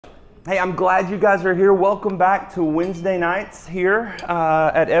Hey, I'm glad you guys are here. Welcome back to Wednesday nights here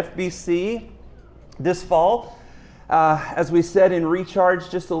at FBC this fall. As we said in Recharge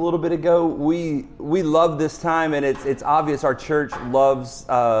just a little bit ago, we love this time, and it's obvious our church loves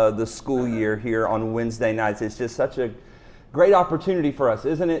the school year here on Wednesday nights. It's just such a great opportunity for us,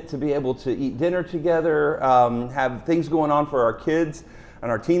 isn't it, to be able to eat dinner together, have things going on for our kids and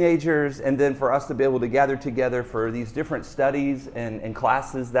our teenagers, and then for us to be able to gather together for these different studies and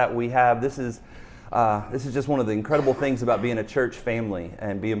classes that we have. This is just one of the incredible things about being a church family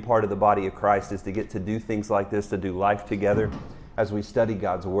and being part of the body of Christ, is to get to do things like this, to do life together as we study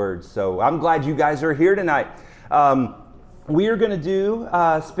God's Word. So I'm glad you guys are here tonight. We are going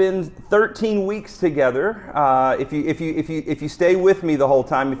to spend 13 weeks together. If you stay with me the whole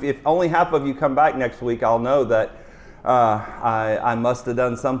time, if only half of you come back next week, I'll know that I must have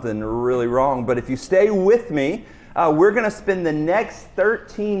done something really wrong. But if you stay with me, we're going to spend the next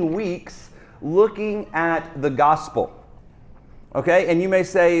 13 weeks looking at the gospel. Okay, and you may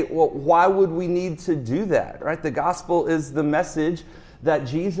say, well, why would we need to do that, right? The gospel is the message that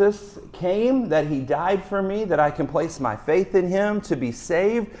Jesus came, that he died for me, that I can place my faith in him to be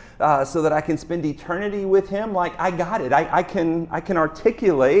saved, so that I can spend eternity with him. Like, I got it. I can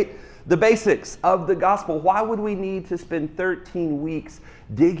articulate the basics of the gospel. Why would we need to spend 13 weeks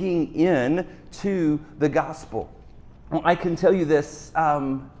digging in to the gospel? Well, I can tell you this,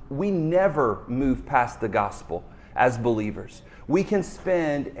 we never move past the gospel as believers. We can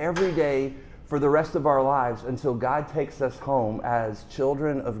spend every day for the rest of our lives until God takes us home as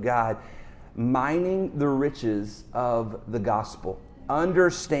children of God, mining the riches of the gospel,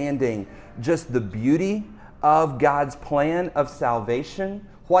 understanding just the beauty of God's plan of salvation,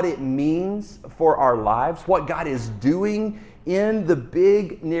 what it means for our lives, what God is doing in the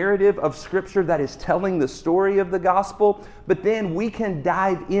big narrative of Scripture that is telling the story of the gospel. But then we can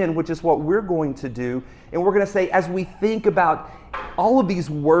dive in, which is what we're going to do, and we're going to say, as we think about all of these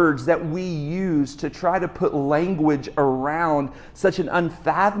words that we use to try to put language around such an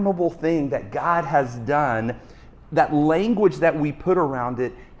unfathomable thing that God has done, that language that we put around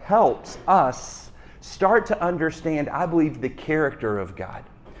it helps us start to understand, I believe, the character of God,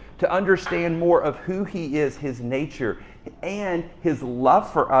 to understand more of who he is, his nature, and his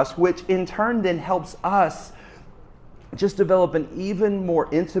love for us, which in turn then helps us just develop an even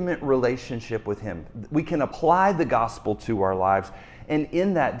more intimate relationship with him. We can apply the gospel to our lives, and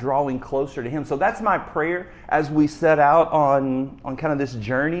in that, drawing closer to him. So that's my prayer as we set out on kind of this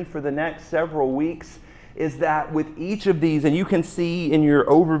journey for the next several weeks, is that with each of these, and you can see in your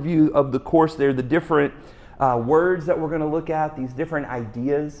overview of the course there, the different words that we're going to look at, these different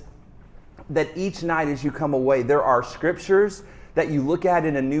ideas, that each night as you come away, there are scriptures that you look at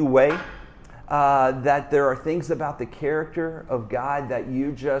in a new way, that there are things about the character of God that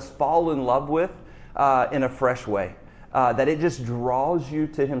you just fall in love with in a fresh way, that it just draws you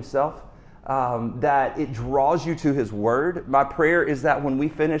to himself, that it draws you to his word. My prayer is that when we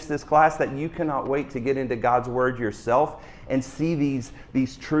finish this class, that you cannot wait to get into God's word yourself and see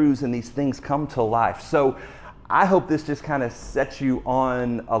these truths and these things come to life. So I hope this just kind of sets you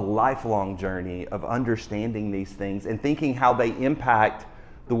on a lifelong journey of understanding these things and thinking how they impact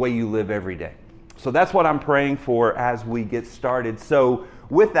the way you live every day. So that's what I'm praying for as we get started. So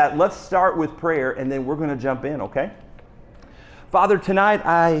with that, let's start with prayer, and then we're going to jump in, okay? Father, tonight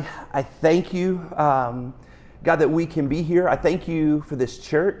I thank you, God, that we can be here. I thank you for this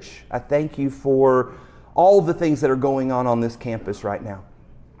church. I thank you for all the things that are going on this campus right now.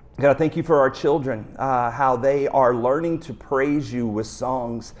 God, I thank you for our children, how they are learning to praise you with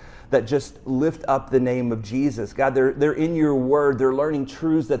songs that just lift up the name of Jesus. God, they're in your word. They're learning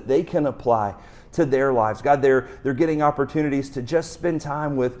truths that they can apply to their lives. God, they're getting opportunities to just spend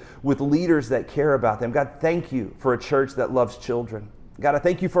time with leaders that care about them. God, thank you for a church that loves children. God, I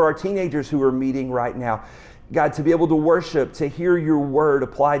thank you for our teenagers who are meeting right now. God, to be able to worship, to hear your word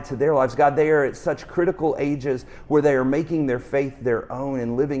applied to their lives. God, they are at such critical ages where they are making their faith their own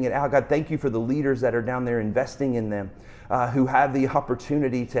and living it out. God, thank you for the leaders that are down there investing in them, who have the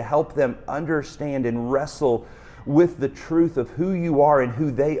opportunity to help them understand and wrestle with the truth of who you are and who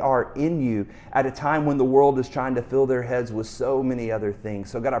they are in you at a time when the world is trying to fill their heads with so many other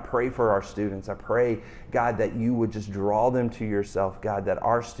things. So God, I pray for our students. I pray, God, that you would just draw them to yourself. God, that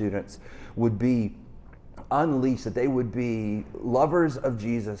our students would be unleashed, that they would be lovers of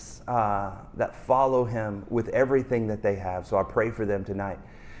Jesus, that follow him with everything that they have. So I pray for them tonight.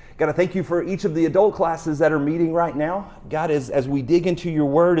 God, I thank you for each of the adult classes that are meeting right now. God, as we dig into your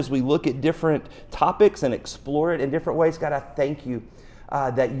word, as we look at different topics and explore it in different ways, God, I thank you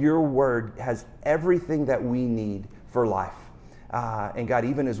that your word has everything that we need for life. And God,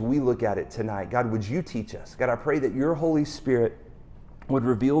 even as we look at it tonight, God, would you teach us? God, I pray that your Holy Spirit would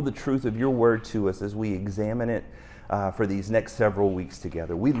reveal the truth of your word to us as we examine it for these next several weeks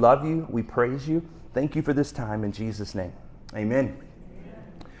together. We love you. We praise you. Thank you for this time in Jesus' name. Amen.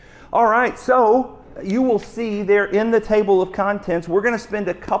 All right, so you will see there in the table of contents, we're going to spend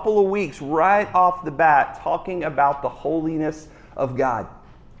a couple of weeks right off the bat talking about the holiness of God.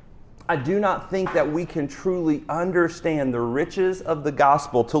 I do not think that we can truly understand the riches of the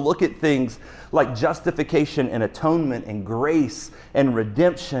gospel to look at things like justification and atonement and grace and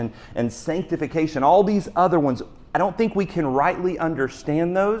redemption and sanctification, all these other ones. I don't think we can rightly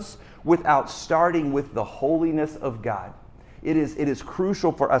understand those without starting with the holiness of God. It is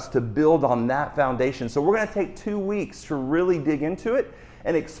crucial for us to build on that foundation. So we're going to take 2 weeks to really dig into it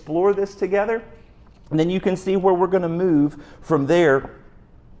and explore this together. And then you can see where we're going to move from there,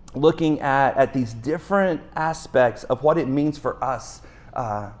 looking at these different aspects of what it means for us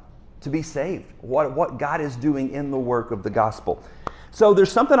to be saved, what God is doing in the work of the gospel. So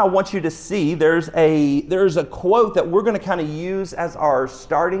there's something I want you to see. There's a quote that we're going to kind of use as our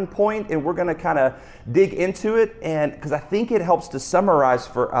starting point, and we're going to kind of dig into it, and because I think it helps to summarize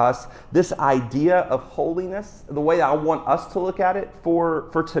for us this idea of holiness, the way I want us to look at it for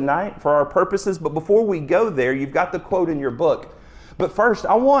tonight, for our purposes. But before we go there, you've got the quote in your book. But first,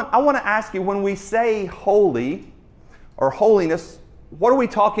 I want to ask you, when we say holy or holiness, what are we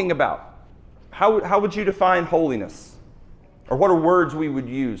talking about? How would you define holiness? Or what are words we would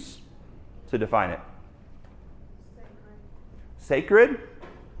use to define it? Sacred.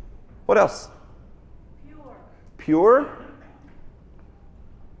 What else? Pure.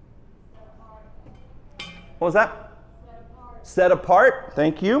 What was that? Set apart.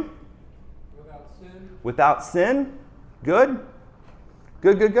 Thank you. Without sin. Good.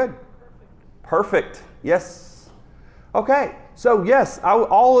 Good. Perfect. Yes. Okay. So yes,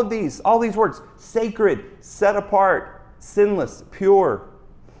 all of these words: sacred, set apart, sinless, pure,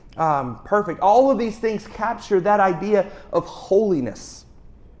 perfect. All of these things capture that idea of holiness.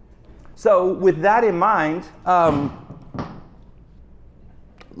 So with that in mind,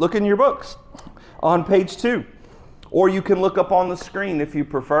 look in your books on page 2. Or you can look up on the screen if you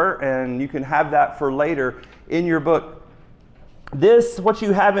prefer, and you can have that for later in your book. What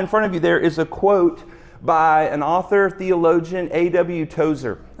you have in front of you there is a quote by an author, theologian, A.W.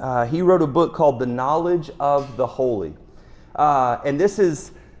 Tozer. He wrote a book called The Knowledge of the Holy. And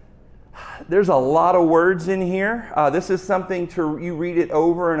there's a lot of words in here. This is something you read it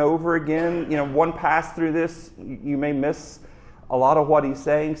over and over again. One pass through this, you may miss a lot of what he's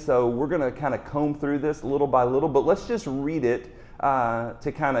saying. So we're going to kind of comb through this little by little, but let's just read it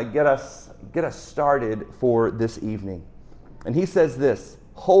to kind of get us started for this evening. And he says this: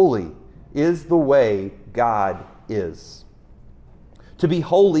 holy is the way God is. To be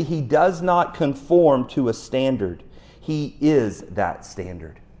holy, he does not conform to a standard. He is that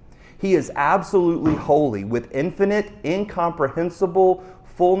standard. He is absolutely holy, with infinite, incomprehensible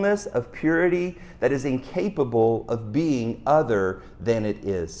fullness of purity that is incapable of being other than it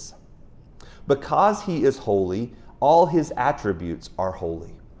is. Because he is holy, all his attributes are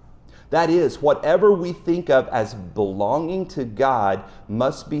holy. That is, whatever we think of as belonging to God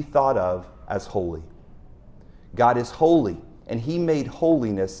must be thought of as holy. God is holy, and he made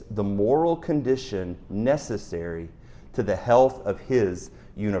holiness the moral condition necessary to the health of his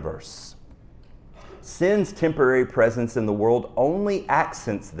universe. Sin's temporary presence in the world only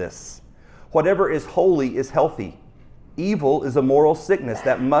accents this. Whatever is holy is healthy. Evil is a moral sickness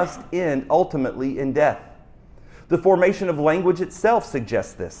that must end ultimately in death. The formation of language itself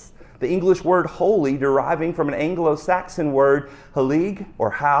suggests this. The English word holy deriving from an Anglo-Saxon word halig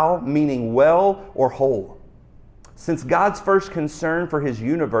or how, meaning well or whole. Since God's first concern for his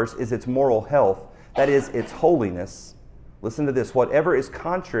universe is its moral health, that is, its holiness, listen to this: whatever is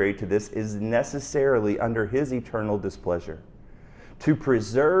contrary to this is necessarily under his eternal displeasure. To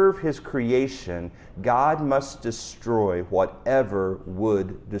preserve his creation, God must destroy whatever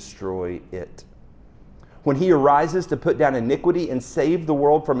would destroy it. When he arises to put down iniquity and save the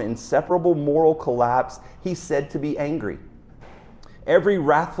world from inseparable moral collapse, he's said to be angry. Every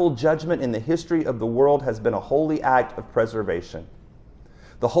wrathful judgment in the history of the world has been a holy act of preservation.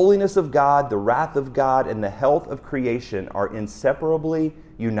 The holiness of God, the wrath of God, and the health of creation are inseparably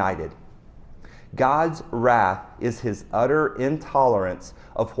united. God's wrath is his utter intolerance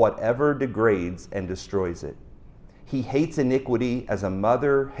of whatever degrades and destroys it. He hates iniquity as a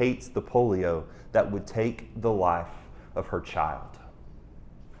mother hates the polio that would take the life of her child.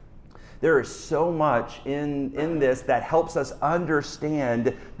 There is so much in this that helps us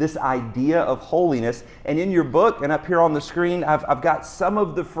understand this idea of holiness. And in your book and up here on the screen, I've got some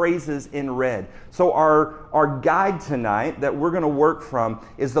of the phrases in red. So our guide tonight that we're going to work from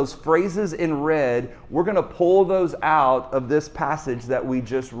is those phrases in red. We're going to pull those out of this passage that we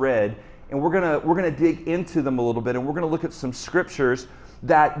just read, and we're going to dig into them a little bit, and we're going to look at some scriptures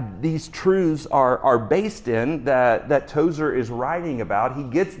that these truths are based in, that Tozer is writing about. He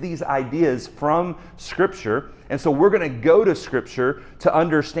gets these ideas from Scripture, and so we're going to go to Scripture to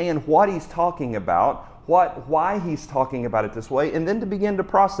understand what he's talking about, why he's talking about it this way, and then to begin to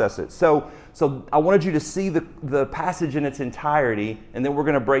process it. So I wanted you to see the passage in its entirety, and then we're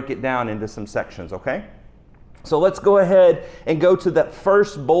going to break it down into some sections, okay? So let's go ahead and go to that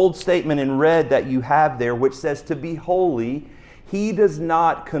first bold statement in red that you have there, which says, to be holy, he does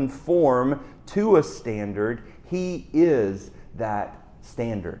not conform to a standard. He is that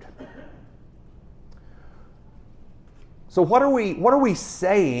standard. So what are we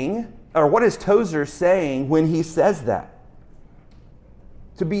saying, or what is Tozer saying when he says that?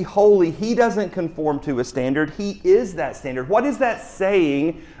 To be holy, he doesn't conform to a standard. He is that standard. What is that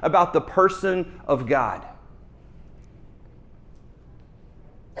saying about the person of God?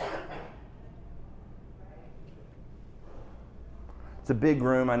 It's a big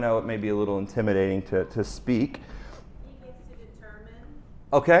room. I know it may be a little intimidating to speak. He gets to determine.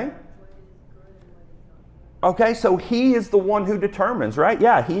 Okay. Okay, so he is the one who determines, right?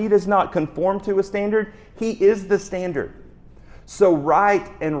 Yeah, he does not conform to a standard. He is the standard. So right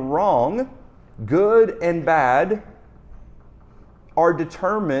and wrong, good and bad, are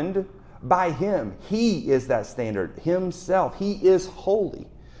determined by him. He is that standard himself. He is holy.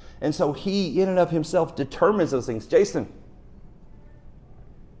 And so he, in and of himself, determines those things. Jason.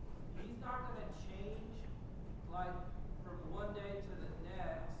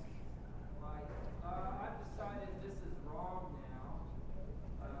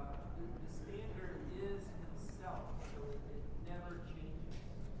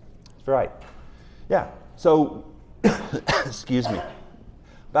 Right. Yeah. So, excuse me.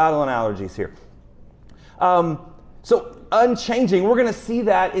 Battling allergies here. So unchanging. We're going to see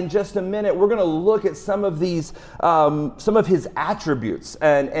that in just a minute. We're going to look at some of these, some of his attributes,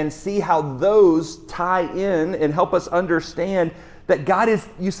 and see how those tie in and help us understand that God is.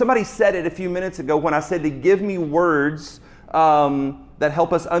 Somebody said it a few minutes ago when I said to give me words that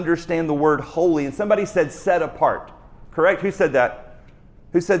help us understand the word holy, and somebody said set apart. Correct? Who said that?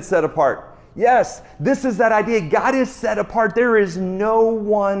 Who said set apart? Yes, this is that idea. God is set apart. There is no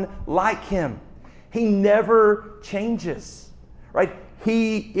one like him. He never changes, right?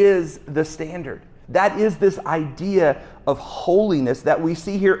 He is the standard. That is this idea of holiness that we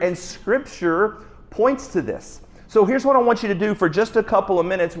see here, and Scripture points to this. So here's what I want you to do for just a couple of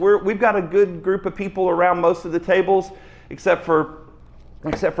minutes. We've got a good group of people around most of the tables, except for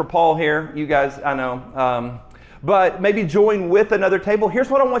Paul here. You guys, I know. But maybe join with another table. Here's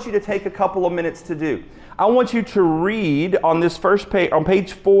what I want you to take a couple of minutes to do. I want you to read on this first page, on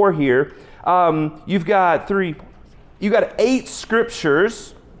page 4 here. You've got 8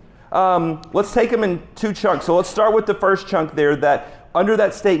 scriptures. Let's take them in 2 chunks. So let's start with the first chunk there, that under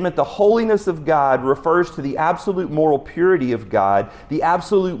that statement, the holiness of God refers to the absolute moral purity of God, the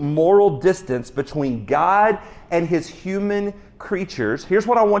absolute moral distance between God and his human creatures. Here's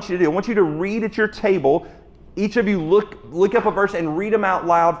what I want you to do. I want you to read at your table. Each of you look up a verse and read them out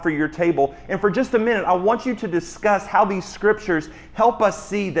loud for your table. And for just a minute, I want you to discuss how these scriptures help us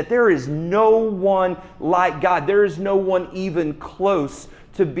see that there is no one like God. There is no one even close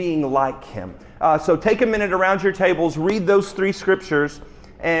to being like him. So take a minute around your tables, read those 3 scriptures,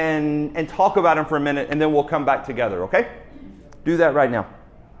 and talk about them for a minute, and then we'll come back together, okay? Do that right now.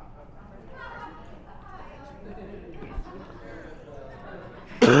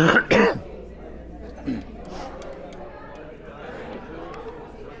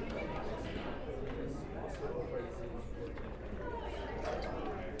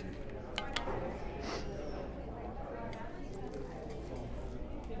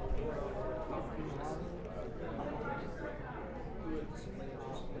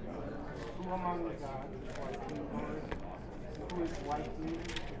 Among the gods, who is like you,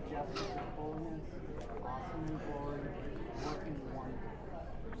 justice and holiness, awesome and glory, working wonders.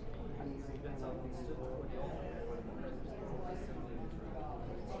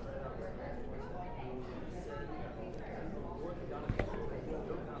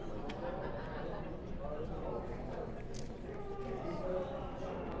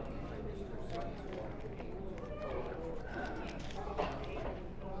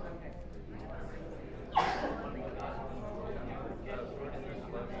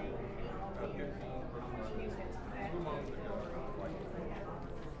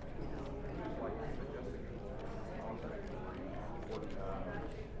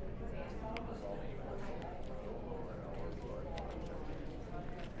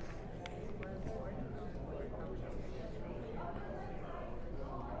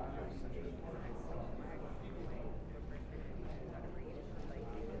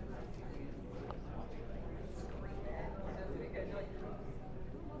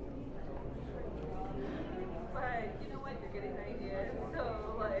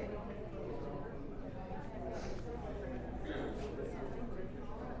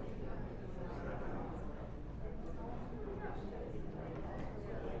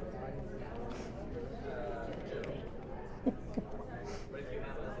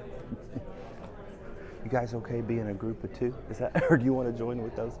 You guys okay being a group of two? Is that, or do you want to join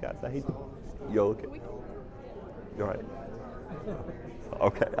with those guys? I hate you okay. You all right?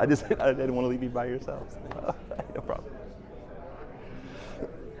 Okay, I didn't want to leave you by yourselves. No problem.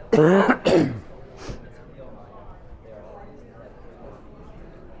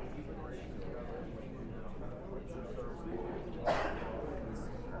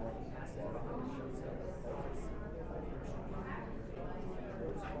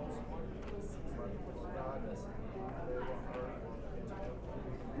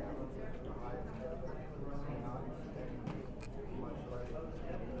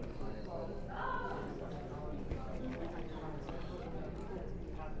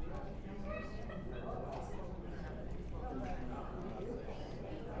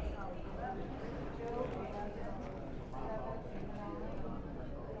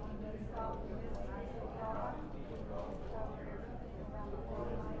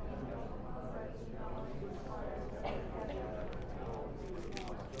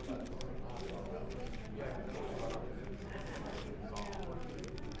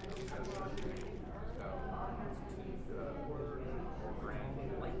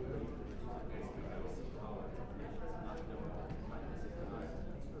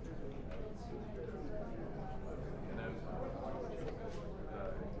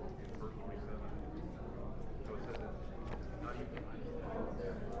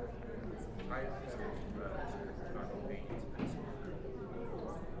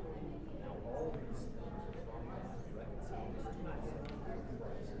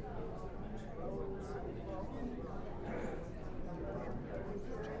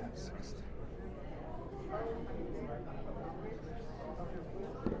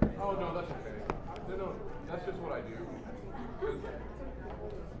 Oh, no, that's okay. No, that's just what I do. Because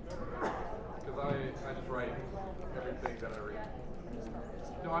I just write everything that I read.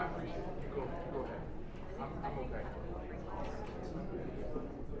 No, I appreciate it. Go ahead. I'm okay.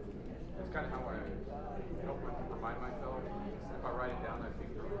 It's kind of how I help remind myself. If I write it down, I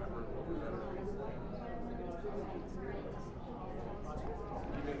think to remember a little bit better.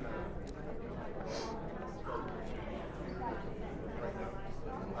 Even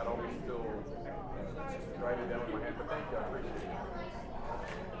I'd always still write it down with my hand, but thank you, I appreciate it.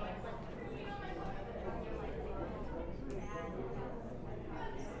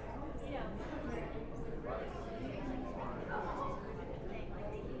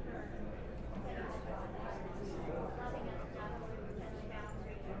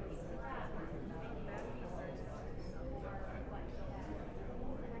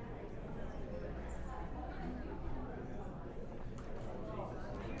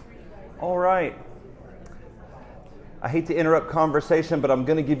 All right. I hate to interrupt conversation, but I'm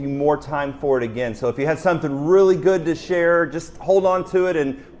going to give you more time for it again. So if you had something really good to share, just hold on to it.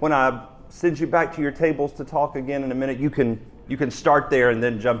 And when I send you back to your tables to talk again in a minute, you can start there and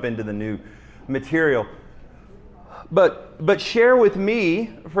then jump into the new material. But share with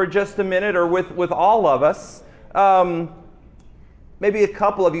me for just a minute, or with all of us, maybe a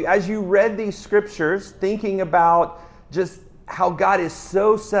couple of you, as you read these scriptures, thinking about just how God is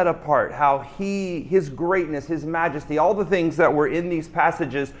so set apart, how His greatness, His majesty, all the things that were in these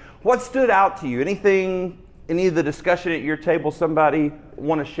passages, what stood out to you? Anything, any of the discussion at your table, somebody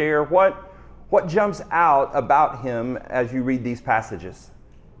want to share? What jumps out about Him as you read these passages?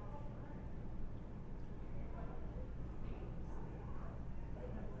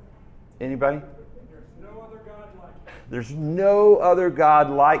 Anybody? There's no other God like Him. There's no other God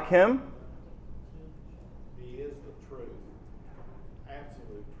like Him. He is the truth.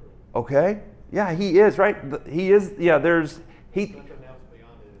 Absolute truth. Okay. Yeah, He is, right? He is, yeah, He, Nothing else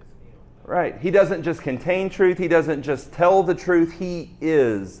beyond it is Him. right. He doesn't just contain truth. He doesn't just tell the truth. He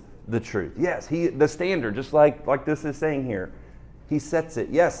is the truth. Yes, the standard, just like this is saying here. He sets it.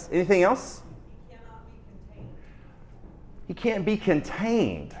 Yes. Anything else? He cannot be contained. He can't be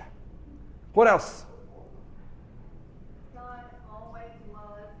contained. What else? God always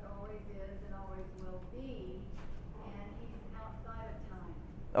was, always is, and always will be, and He's outside of time.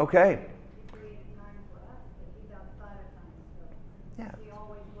 Okay. He created time for us, but He's outside of time. So Yeah. He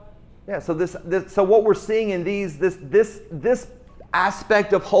always was. Yeah, so so what we're seeing in this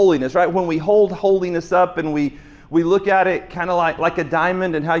aspect of holiness, right? When we hold holiness up and we look at it kind of like a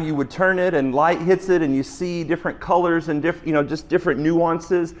diamond, and how you would turn it and light hits it and you see different colors and just different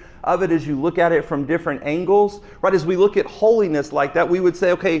nuances of it as you look at it from different angles, right? As we look at holiness like that, we would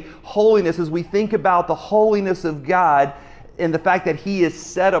say, okay, holiness, as we think about the holiness of God and the fact that He is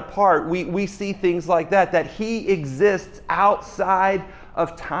set apart, we see things like that He exists outside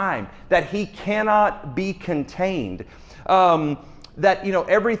of time, that He cannot be contained. that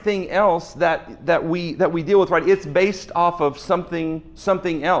everything else that we deal with, right? It's based off of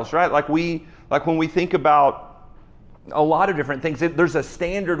something else, right? Like when we think about a lot of different things, there's a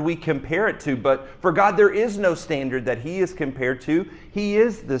standard we compare it to, but for God there is no standard that He is compared to. He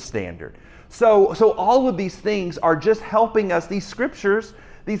is the standard. So all of these things are just helping us. These scriptures,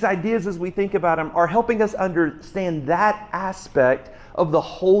 these ideas as we think about them, are helping us understand that aspect of the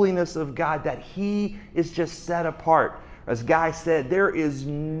holiness of God, that He is just set apart. As Guy said, there is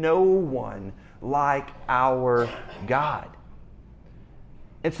no one like our God.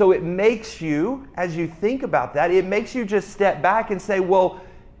 And so it makes you, as you think about that, it makes you just step back and say, well,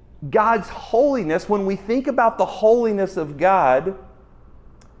 God's holiness, when we think about the holiness of God,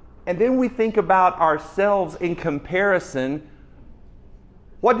 and then we think about ourselves in comparison,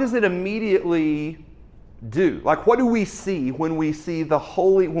 what does it immediately do? Like, what do we see when we see the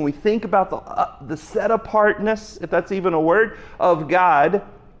holy, when we think about the set-apartness, if that's even a word, of God?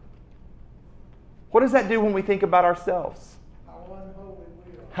 What does that do when we think about ourselves?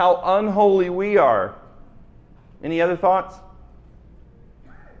 How unholy we are. Any other thoughts?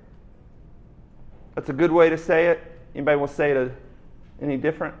 That's a good way to say it. Anybody want to say it any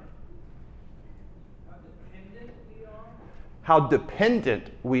different? How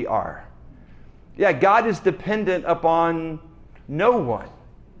dependent we are. Yeah, God is dependent upon no one.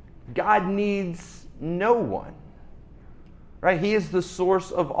 God needs no one. Right? He is the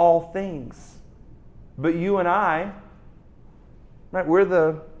source of all things. But you and I, right,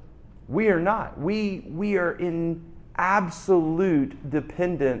 we are not. We are in absolute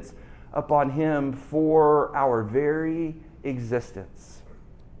dependence upon Him for our very existence.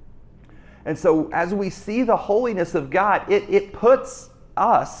 And so as we see the holiness of God, it puts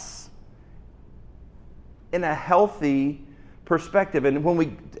us in a healthy perspective. And when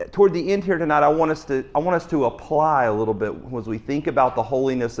we, toward the end here tonight, I want us to apply a little bit as we think about the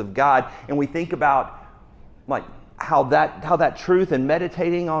holiness of God, and we think about like how that truth and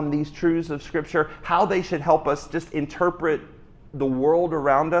meditating on these truths of Scripture, how they should help us just interpret the world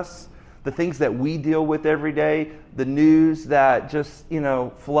around us, the things that we deal with every day, the news that just,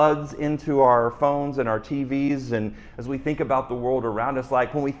 floods into our phones and our TVs. And as we think about the world around us,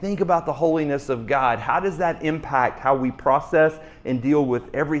 like when we think about the holiness of God, how does that impact how we process and deal with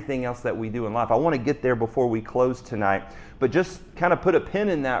everything else that we do in life? I want to get there before we close tonight, but just kind of put a pin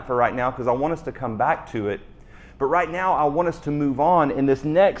in that for right now, because I want us to come back to it. But right now, I want us to move on in this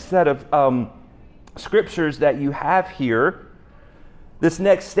next set of scriptures that you have here. This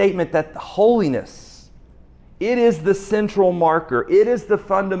next statement that the holiness, it is the central marker. It is the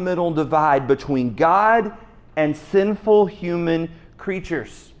fundamental divide between God and sinful human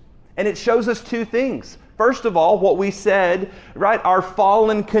creatures. And it shows us two things. First of all, what we said, right, our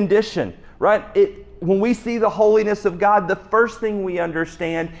fallen condition, right? When we see the holiness of God, the first thing we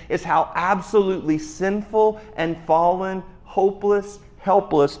understand is how absolutely sinful and fallen, hopeless,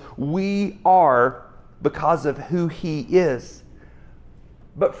 helpless we are because of who He is.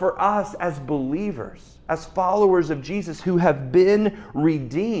 But for us as believers, as followers of Jesus who have been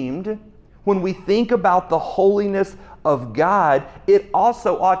redeemed, when we think about the holiness of God, it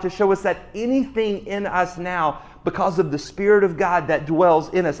also ought to show us that anything in us now, because of the Spirit of God that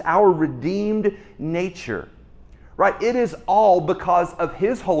dwells in us, our redeemed nature, right? It is all because of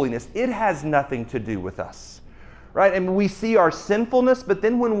His holiness. It has nothing to do with us, right? And we see our sinfulness, but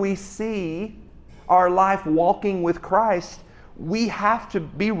then when we see our life walking with Christ, we have to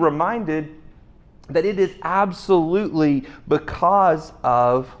be reminded that it is absolutely because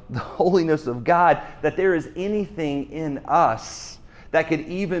of the holiness of God that there is anything in us that could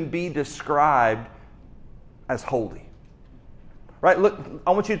even be described as holy. Right? Look,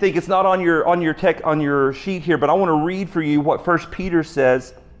 I want you to think, it's not on your sheet here, but I want to read for you what 1 Peter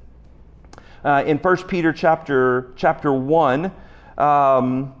says in 1 Peter chapter 1.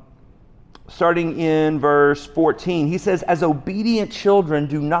 Starting in verse 14, he says, "As obedient children,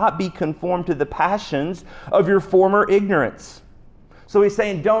 do not be conformed to the passions of your former ignorance." So he's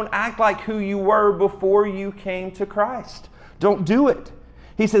saying, don't act like who you were before you came to Christ. Don't do it.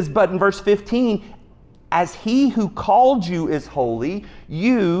 He says, but in verse 15, "As He who called you is holy,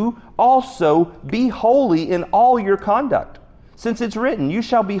 you also be holy in all your conduct. Since it's written, you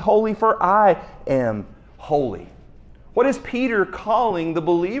shall be holy, for I am holy." What is Peter calling the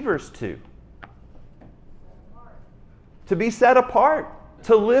believers to? To be set apart,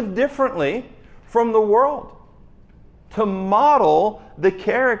 to live differently from the world, to model the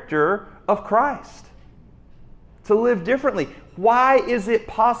character of Christ, to live differently. Why is it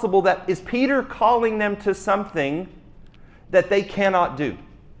possible that, is Peter calling them to something that they cannot do?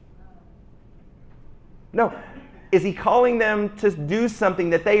 No. Is he calling them to do something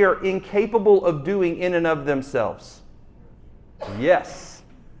that they are incapable of doing in and of themselves? Yes.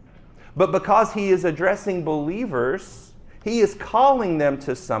 But because he is addressing believers, he is calling them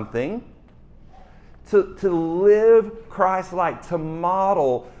to something, to live Christ-like, to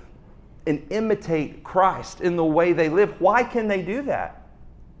model and imitate Christ in the way they live. Why can they do that?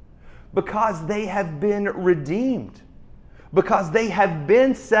 Because they have been redeemed. Because they have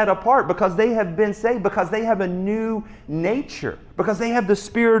been set apart, because they have been saved, because they have a new nature, because they have the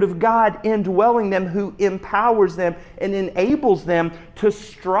Spirit of God indwelling them, who empowers them and enables them to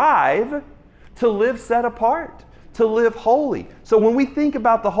strive to live set apart, to live holy. So when we think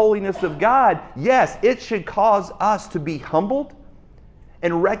about the holiness of God, yes, it should cause us to be humbled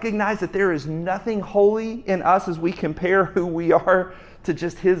and recognize that there is nothing holy in us as we compare who we are to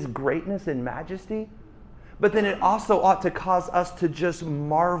just His greatness and majesty. But then it also ought to cause us to just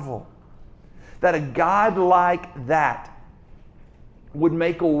marvel that a God like that would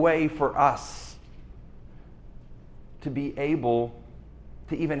make a way for us to be able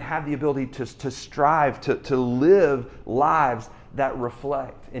to even have the ability to strive to live lives that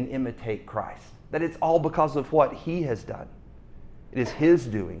reflect and imitate Christ. That it's all because of what He has done. It is His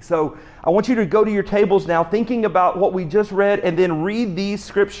doing. So I want you to go to your tables now, thinking about what we just read, and then read these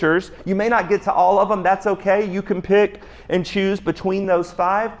scriptures. You may not get to all of them. That's okay. You can pick and choose between those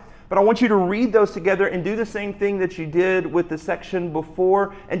 5. But I want you to read those together and do the same thing that you did with the section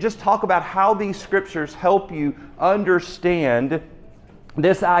before, and just talk about how these scriptures help you understand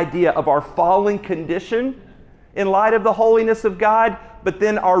this idea of our fallen condition in light of the holiness of God, but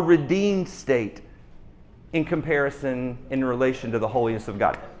then our redeemed state in comparison, in relation to the holiness of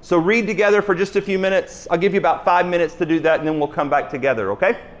God. So read together for just a few minutes. I'll give you about 5 minutes to do that, and then we'll come back together,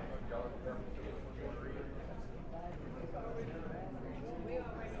 okay?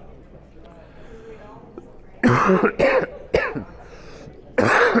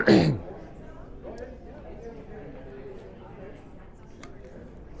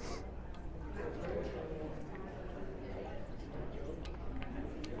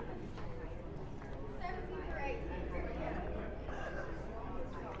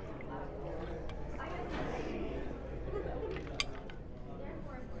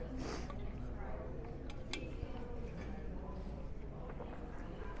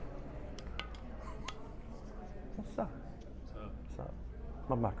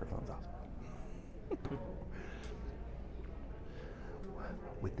 My microphone's off.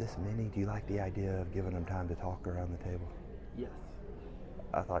 With this many, do you like the idea of giving them time to talk around the table? Yes.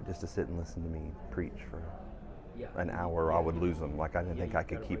 I thought just to sit and listen to me preach for Yeah. an hour, I would lose them. Like, I didn't Yeah, think you've I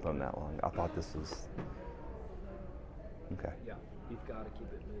could gotta keep break them it that long. I thought this was... Okay. Yeah, you've got to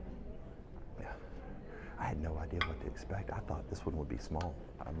keep it moving. Yeah. I had no idea what to expect. I thought this one would be small.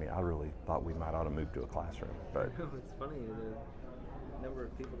 I mean, I really thought we might ought to move to a classroom, but... No, it's funny, the number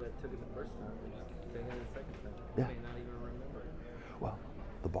of people that took it the first time, they had it the second time. Yeah. They may not even remember it. Well,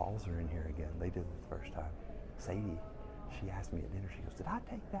 the balls are in here again. They did it the first time. Sadie, she asked me at dinner, she goes, "Did I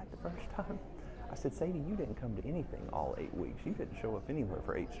take that the first time?" I said, "Sadie, you didn't come to anything all 8 weeks. You didn't show up anywhere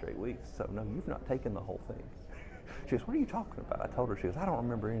for 8 straight weeks. So no, you've not taken the whole thing." She goes, "What are you talking about?" I told her, she goes, "I don't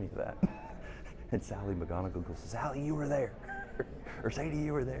remember any of that." And Sally McGonigal goes, "Sally, you were there." Or Sadie,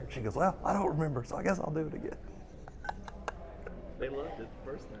 you were there. She goes, "Well, I don't remember, so I guess I'll do it again." They loved it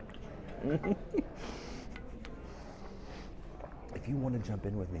the first time. If you want to jump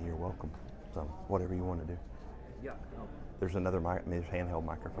in with me, you're welcome. So whatever you want to do. Yeah. No. There's there's handheld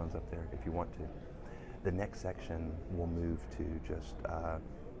microphones up there if you want to. The next section will move to just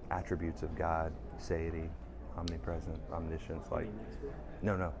attributes of God, deity, omnipresent, omniscience. Like,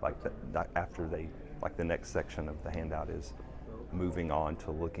 no, like after like the next section of the handout is moving on to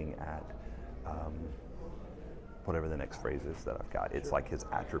looking at whatever the next phrase is that I've got. It's like His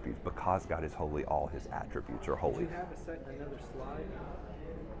attributes. Because God is holy, all His attributes are holy. Do you have another slide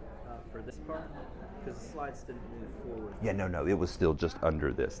for this part? Because the slides didn't move forward. Yeah, no, it was still just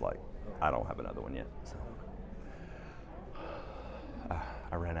under this. Like, I don't have another one yet. So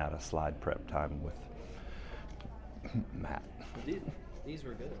I ran out of slide prep time with Matt. These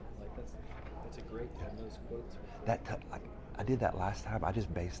were good. Like that's a great time. Those quotes. I did that last time. I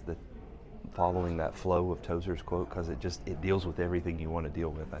just based the following that flow of Tozer's quote because it deals with everything you want to deal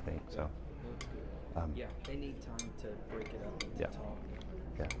with, I think. So yeah, they need time to break it up and to talk.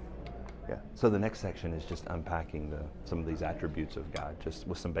 Yeah. So the next section is just unpacking some of these attributes of God, just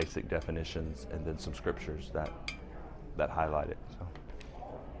with some basic definitions and then some scriptures that highlight it. So.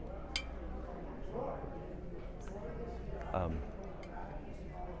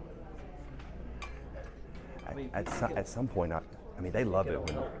 At some point, I mean, they love it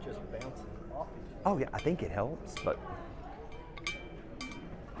when just bouncing off each Oh yeah, I think it helps, but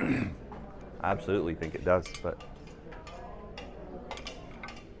I absolutely think it does, but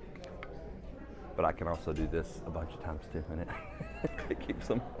I can also do this a bunch of times too, and it keeps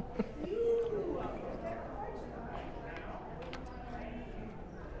them.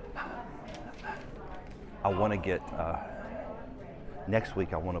 I want to get next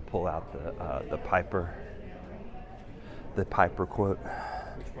week. I want to pull out the Piper quote.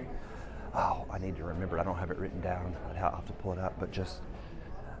 Which one? Oh, I need to remember. I don't have it written down. I'll have to pull it up. But just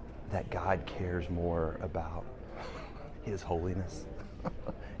that God cares more about His holiness,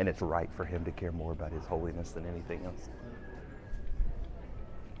 and it's right for Him to care more about His holiness than anything else.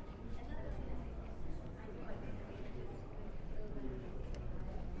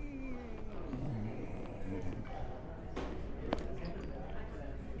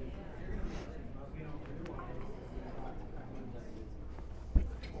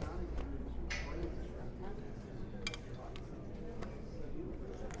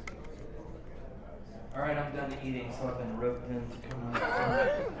 All right, I'm done eating, so I've been roped in to come on.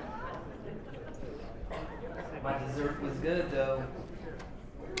 My dessert was good, though.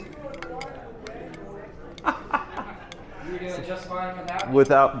 You were doing just fine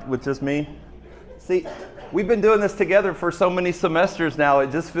without me? With just me? See, we've been doing this together for so many semesters now.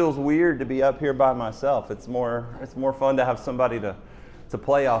 It just feels weird to be up here by myself. It's more fun to have somebody to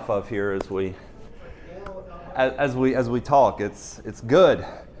play off of here as we talk. It's good.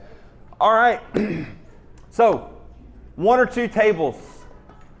 All right. So, one or two tables,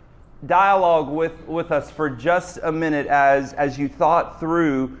 dialogue with us for just a minute as you thought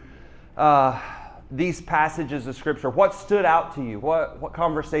through these passages of Scripture. What stood out to you? What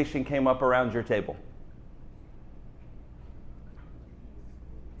conversation came up around your table?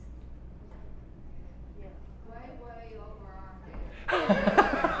 Way over our heads.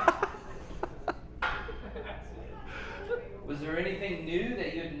 Was there anything new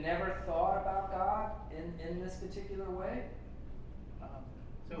that you'd never thought about God in this particular way?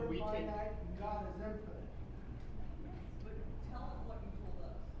 So we take God is infinite. Tell us what you told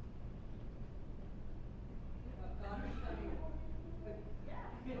us. God is showing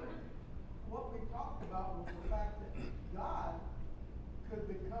you. What we talked about was the fact that God could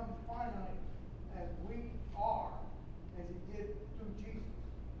become finite as we are, as He did through Jesus.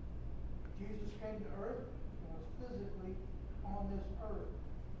 Jesus came to earth and was physically on this earth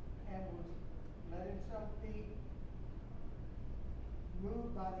and was let Himself be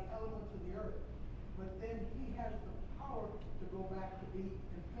moved by the elements of the earth. But then He has the power to go back to be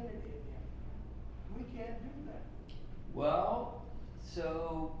infinity again. We can't do that. Well,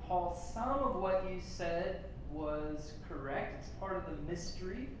 so Paul, some of what you said was correct. It's part of the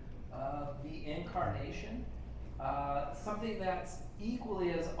mystery of the incarnation. Something that's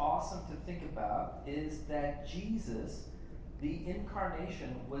equally as awesome to think about is that Jesus, the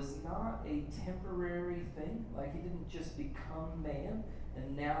incarnation, was not a temporary thing. Like, He didn't just become man,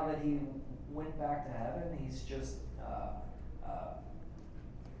 and now that He went back to heaven, He's just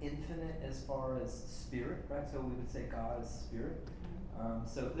infinite as far as spirit, right? So we would say God is spirit.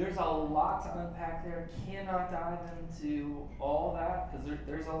 So there's a lot to unpack there. Cannot dive into all that because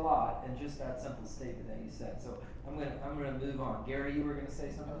there's a lot in just that simple statement that you said. So I'm gonna move on. Gary, you were gonna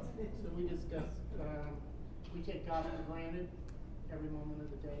say something? So we discussed, we take God for granted every moment of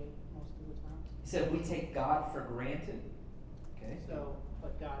the day, most of the time. You said we take God for granted. Okay. So,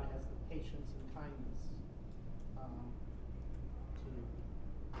 but God has the patience and kindness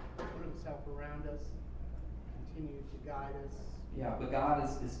to put Himself around us, continue to guide us. Yeah, but God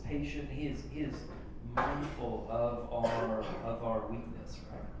is patient. He is mindful of our weakness,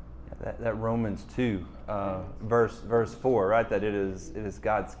 right? That Romans 2, verse 4, right? That it is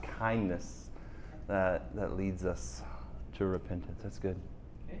God's kindness that leads us to repentance. That's good.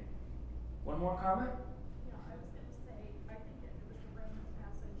 Okay. One more comment? Yeah, I was going to say, I think it was the Romans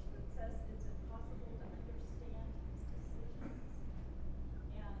passage that says it's impossible to understand His decisions.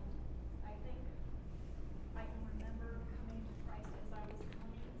 And I think I can remember coming to Christ as I was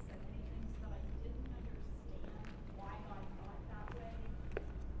coming, so many things that I didn't understand why God thought that way.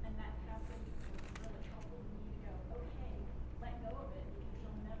 And that passage was really helpful me to go, okay, let go of it because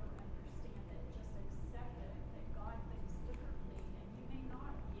you'll never understand it. Just accept it, that God thinks differently, and you may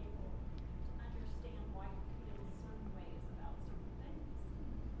not be able to understand why you feel certain ways about certain things.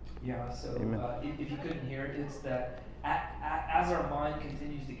 Yeah, so if you couldn't hear it, it's that as our mind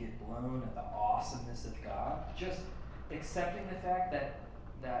continues to get blown at the awesomeness of God, just accepting the fact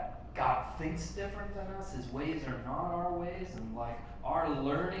that God thinks different than us, His ways are not our ways, and like our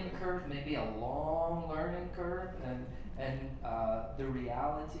learning curve may be a long learning curve, and the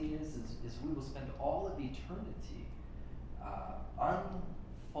reality is we will spend all of eternity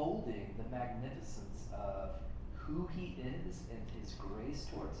unfolding the magnificence of who He is and His grace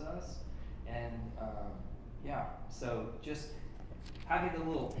towards us. And so just having a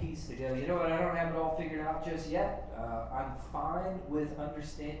little piece to go, you know what, I don't have it all figured out just yet. I'm fine with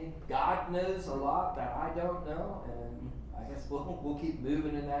understanding God knows a lot that I don't know, and I guess we'll keep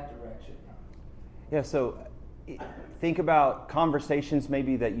moving in that direction. Yeah, so think about conversations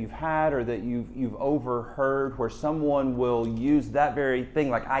maybe that you've had or that you've overheard where someone will use that very thing,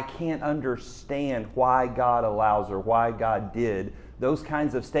 like, I can't understand why God allows or why God did, those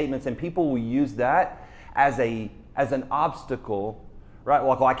kinds of statements, and people will use that as an obstacle, right?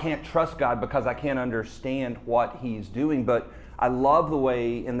 Like, well, I can't trust God because I can't understand what He's doing. But I love the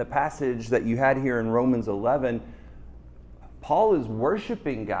way in the passage that you had here in Romans 11, Paul is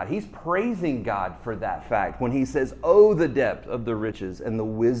worshiping God. He's praising God for that fact when he says, oh, the depth of the riches and the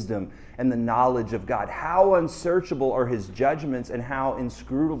wisdom and the knowledge of God. How unsearchable are His judgments and how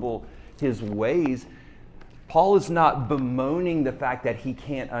inscrutable His ways. Paul is not bemoaning the fact that he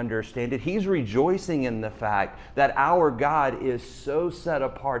can't understand it. He's rejoicing in the fact that our God is so set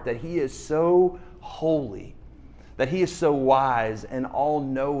apart, that He is so holy, that He is so wise and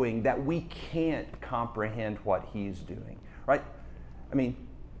all-knowing that we can't comprehend what He's doing. Right? I mean,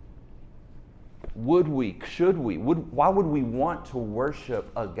 would we, should we, why would we want to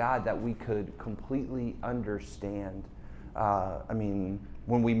worship a God that we could completely understand? When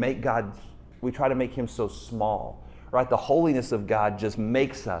we make God, we try to make Him so small, right? The holiness of God just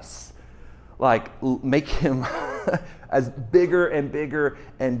makes us, make Him as bigger and bigger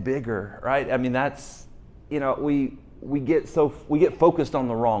and bigger, right? I mean, that's, we get focused on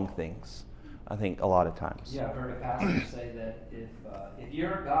the wrong things, I think, a lot of times. Yeah, I've heard a pastor say that if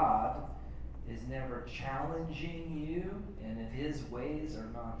your God is never challenging you, and if His ways are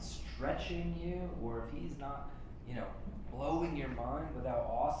not stretching you, or if He's not, blowing your mind with how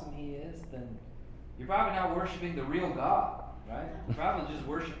awesome He is, then you're probably not worshiping the real God, right? You're probably just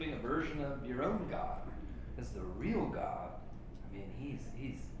worshiping a version of your own God. Because the real God, He's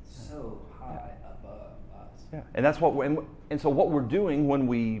so high above us. Yeah, and that's what and so what we're doing when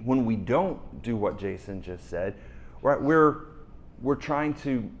we don't do what Jason just said, right? We're trying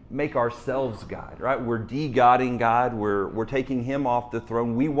to make ourselves God, right? We're de-godding God. We're taking Him off the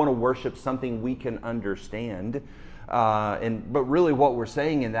throne. We want to worship something we can understand, but really what we're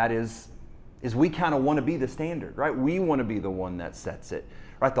saying in that is we kind of want to be the standard, right? We want to be the one that sets it,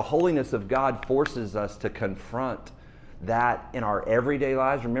 right? The holiness of God forces us to confront that in our everyday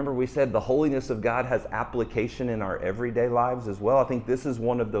lives. Remember, we said the holiness of God has application in our everyday lives as well. I think this is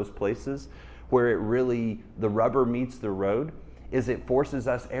one of those places where it really, the rubber meets the road, is it forces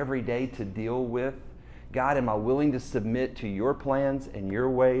us every day to deal with, God, am I willing to submit to your plans and your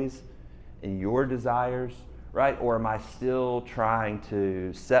ways and your desires, right? Or am I still trying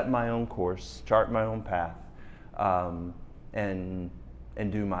to set my own course, chart my own path, and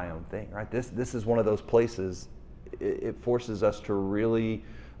do my own thing, right? This is one of those places. It forces us to really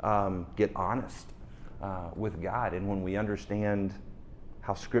get honest with God. And when we understand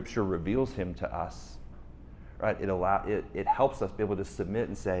how Scripture reveals Him to us, right, it helps us be able to submit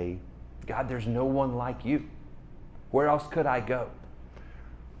and say, God, there's no one like you. Where else could I go?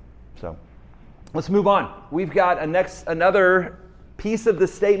 So let's move on. We've got another piece of the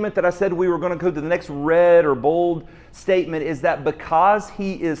statement that I said we were going to go to. The next red or bold statement is that because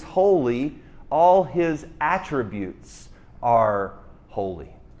He is holy, all His attributes are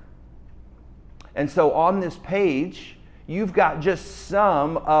holy. And so on this page, you've got just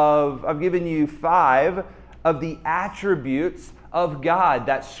some of, I've given you 5 of the attributes of God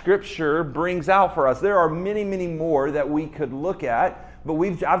that Scripture brings out for us. There are many, many more that we could look at, but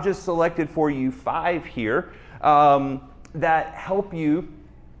I've just selected for you 5 here that help you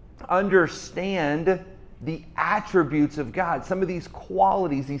understand the attributes of God, some of these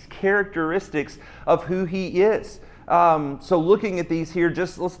qualities, these characteristics of who He is. So looking at these here,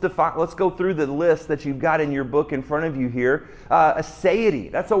 just let's go through the list that you've got in your book in front of you here.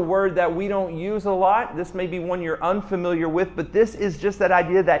 Aseity, that's a word that we don't use a lot. This may be one you're unfamiliar with, but this is just that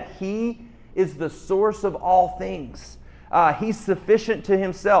idea that He is the source of all things. He's sufficient to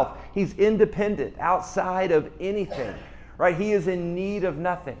Himself. He's independent, outside of anything. Right? He is in need of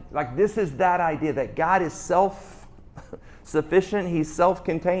nothing. Like, this is that idea that God is self-sufficient. He's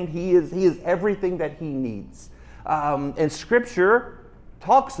self-contained. He is everything that He needs. And Scripture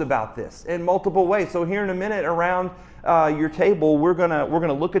talks about this in multiple ways. So here in a minute around your table, we're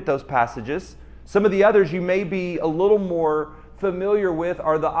gonna look at those passages. Some of the others you may be a little more familiar with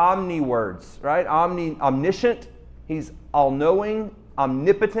are the omni words, right? Omniscient, he's all-knowing.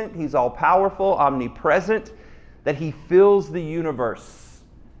 Omnipotent, he's all-powerful. Omnipresent, that he fills the universe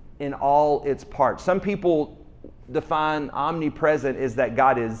in all its parts. Some people define omnipresent as that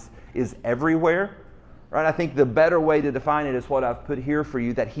God is everywhere, right? I think the better way to define it is what I've put here for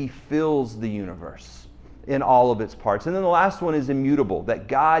you, that he fills the universe in all of its parts. And then the last one is immutable, that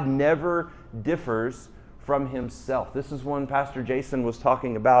God never differs from himself. This is one Pastor Jason was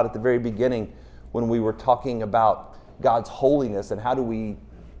talking about at the very beginning when we were talking about God's holiness and how do we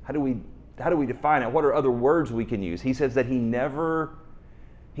define it? What are other words we can use? He says that he never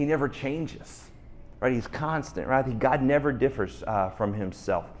changes, right? He's constant, right? God never differs from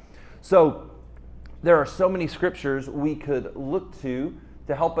himself. So there are so many scriptures we could look to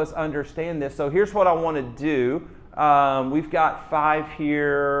help us understand this. So here's what I want to do. We've got 5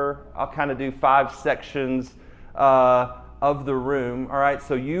 here. I'll kind of do 5 sections of the room. All right,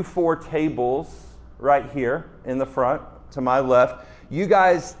 so you 4 tables right here in the front to my left. You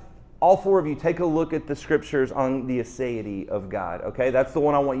guys, all 4 of you, take a look at the scriptures on the aseity of God. Okay, that's the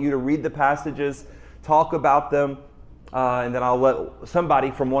one I want you to read the passages, talk about them, and then I'll let somebody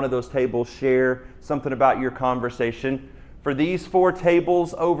from one of those tables share something about your conversation. For these 4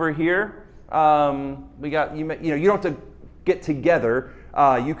 tables over here, we got you don't have to get together.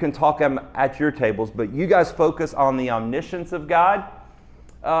 You can talk them at your tables, but you guys focus on the omniscience of God.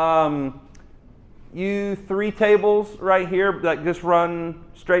 You 3 tables right here that just run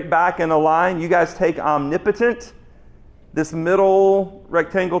straight back in a line. You guys take omnipotent. This middle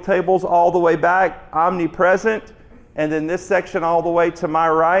rectangle table's all the way back, omnipresent. And then this section all the way to my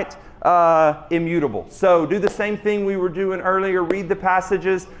right, immutable. So do the same thing we were doing earlier. Read the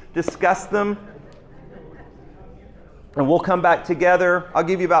passages, discuss them. And we'll come back together. I'll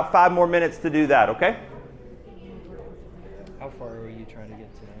give you about 5 more minutes to do that, okay? How far are you trying to get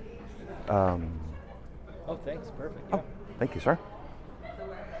tonight? Oh, thanks. Perfect. Yeah. Oh, thank you, sir.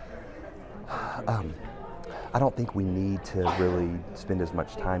 I don't think we need to really spend as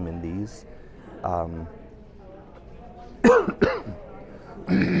much time in these.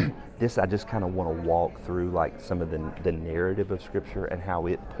 This, I just kind of want to walk through like some of the narrative of Scripture and how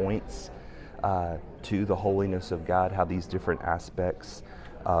it points to the holiness of God, how these different aspects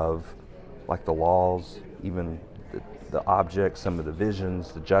of like the laws, even the objects, some of the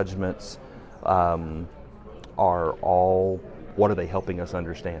visions, the judgments, are all, what are they helping us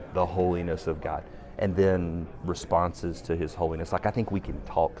understand? The holiness of God. And then responses to his holiness. Like I think we can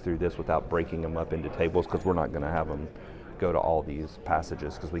talk through this without breaking them up into tables, because we're not going to have them go to all these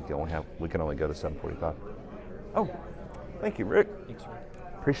passages, because we can only go to 745. Oh, thank you, Rick. Thanks, Rick.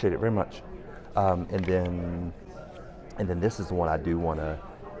 Appreciate it very much. And then this is the one I do want to.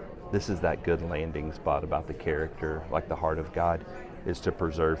 This is that good landing spot about the character, like the heart of God is to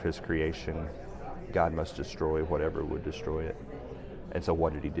preserve his creation. God must destroy whatever would destroy it. And so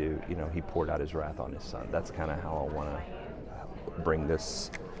what did he do? He poured out his wrath on his son. That's kind of how I want to bring this,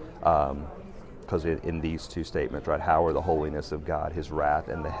 because in these 2 statements, right, how are the holiness of God, his wrath,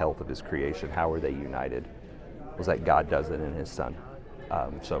 and the health of his creation, how are they united? It was that God does it in his son.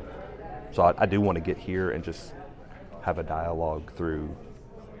 So I do want to get here and just have a dialogue through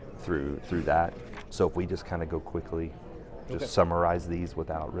that. So if we just kind of go quickly, just summarize these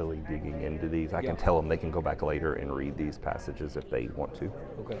without really digging into these. I can tell them they can go back later and read these passages if they want to.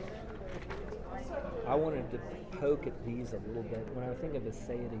 Okay. I wanted to poke at these a little bit. When I think of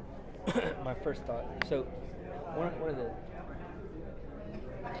aseity, my first thought, so one of the,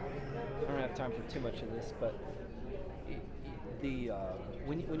 I don't have time for too much of this, but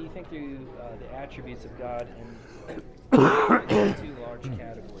when you think through the attributes of God and 2 large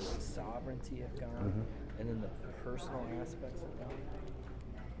categories, the sovereignty of God, and then the personal aspects of God.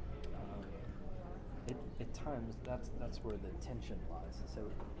 At times, that's where the tension lies. So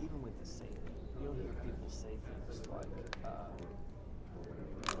even with the Satan, you'll hear people say things like,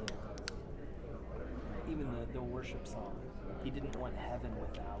 even the worship song, he didn't want heaven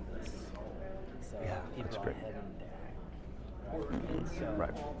without us, so he brought heaven down. And so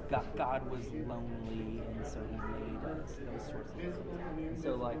God was lonely, and so he made us, those sorts of things. And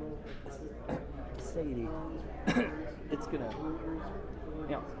so like Sadie, it's gonna,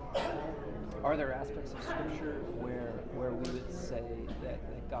 are there aspects of Scripture where we would say that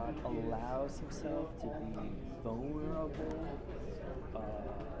God allows himself to be vulnerable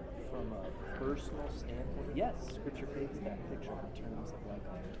from a personal standpoint? Yes, Scripture paints that picture in terms of like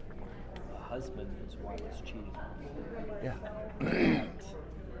a husband whose wife is cheating on him. Yeah.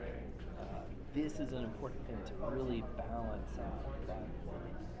 This is an important thing to really balance out that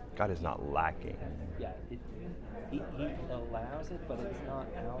God is not lacking. Yeah, he allows it, but it's not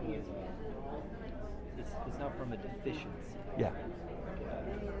out of it's not from a deficiency. Yeah.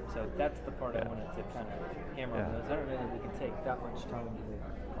 So that's the part I wanted to kind of hammer on. I don't know that we can take that much time with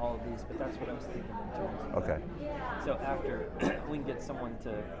all of these, but that's what I was thinking in terms of. Okay. So after we can get someone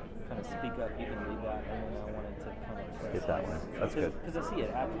to kind of speak up, you can read that, and then I wanted to kind of press Get that one. That's good. Because I see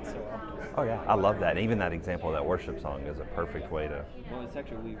it happen so often. Oh yeah, I love that. And even that example of that worship song is a perfect way to. Well, it's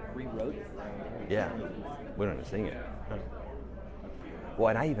actually, we rewrote it. Yeah. We don't even sing it. Huh. Well,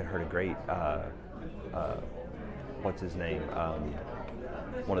 and I even heard a great, what's his name?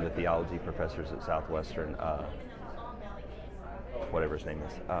 One of the theology professors at Southwestern, whatever his name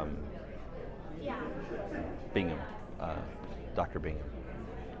is, Bingham, Dr. Bingham,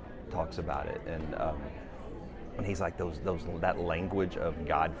 talks about it, and he's like that language of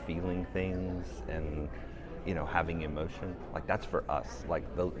God feeling things and having emotion, like that's for us, like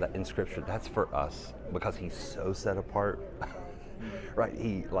that in Scripture, that's for us because He's so set apart, right?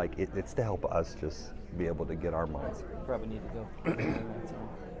 It's to help us just be able to get our minds. Probably need to go.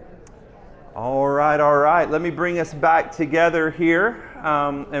 All right. Let me bring us back together here,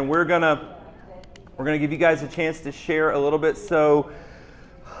 and we're gonna give you guys a chance to share a little bit. So,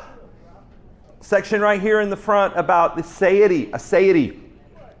 section right here in the front about the aseity.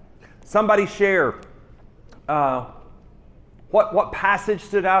 Somebody share. What passage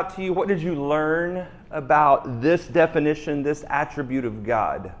stood out to you? What did you learn about this definition, this attribute of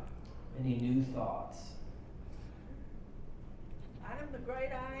God? Any new thoughts? I am the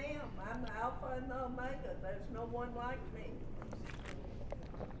great I am. I'm the Alpha and the Omega. There's no one like me.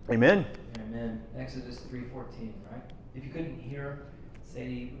 Amen. Amen. Exodus 3:14, right? If you couldn't hear,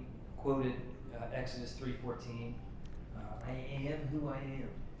 Sadie quoted Exodus 3:14. I am who I am.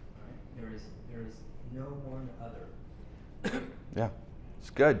 Right? There is no one other. Yeah, it's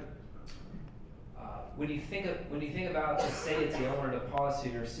good. When you think about aseity, I wanted to pause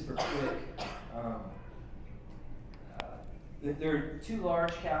here super quick. There are two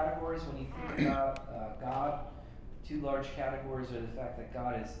large categories when you think about God. Two large categories are the fact that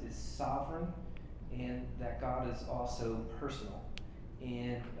God is sovereign and that God is also personal.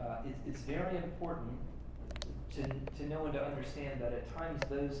 And it's very important to know and to understand that at times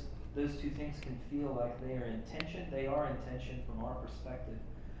those two things can feel like they are in tension. They are in tension from our perspective.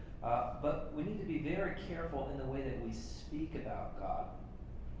 But we need to be very careful in the way that we speak about God,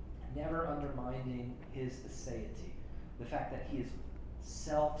 never undermining His aseity. The fact that He is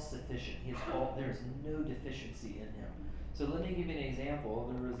self-sufficient. There's no deficiency in Him. So let me give you an example.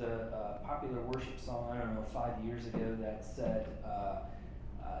 There was a popular worship song, 5 years ago that said,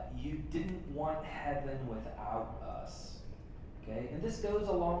 you didn't want heaven without us. Okay? And this goes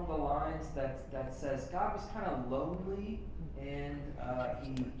along the lines that says God was kind of lonely, and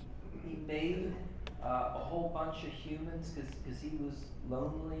he made a whole bunch of humans because He was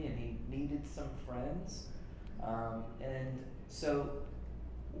lonely and He needed some friends. And so,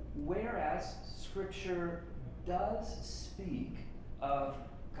 whereas Scripture does speak of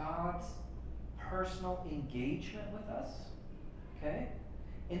God's personal engagement with us, okay,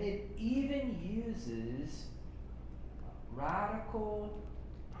 and it even uses radical,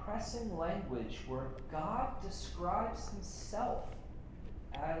 pressing language where God describes Himself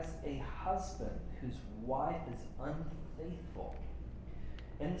as a husband whose wife is unfaithful.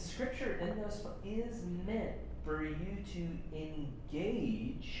 And the Scripture in this is meant for you to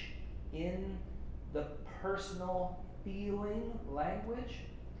engage in the personal feeling language,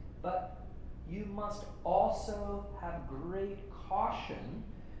 but you must also have great caution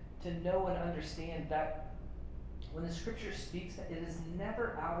to know and understand that when the Scripture speaks, that it is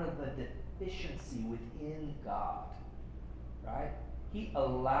never out of the deficiency within God, right? He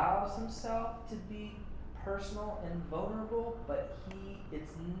allows Himself to be personal and vulnerable, but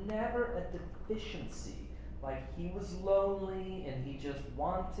it's never a deficiency. Like He was lonely and He just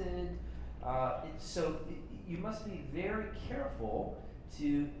wanted. So you must be very careful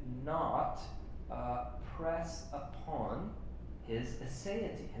to not press upon His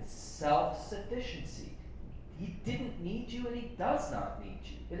aseity, His self-sufficiency. He didn't need you and He does not need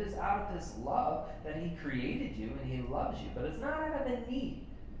you. It is out of His love that He created you and He loves you, but it's not out of a need.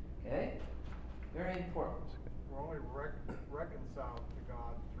 Okay? Very important. We're only reconciled to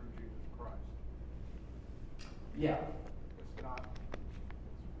God through Jesus Christ. Yeah. It's not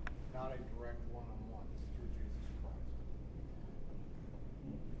a direct one-on-one. It's through Jesus Christ.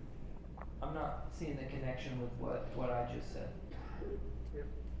 I'm not seeing the connection with what I just said. If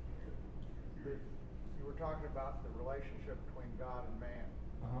you were talking about the relationship between God and man,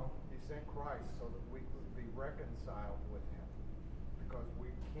 He sent Christ so that we could be reconciled with Him. because we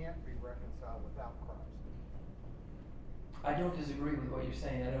can't be reconciled without Christ. I don't disagree with what you're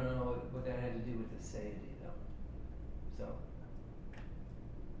saying. I don't know what that had to do with the deity, though. So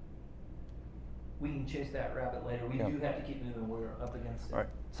we can chase that rabbit later. We do have to keep moving. We're up against it. All right.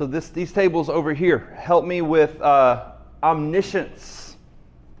 So these tables over here help me with omniscience.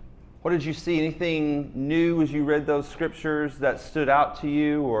 What did you see? Anything new as you read those scriptures that stood out to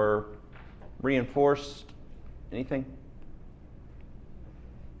you or reinforced anything?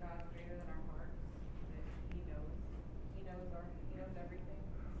 God's greater than our hearts. That He knows. He knows everything.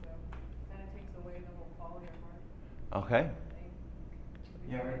 So kind of takes away the whole follow your heart. Okay.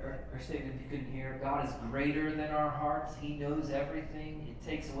 Yeah, our statement, if you couldn't hear, God is greater than our hearts. He knows everything. It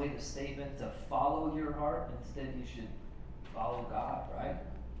takes away the statement to follow your heart. Instead, you should follow God, right?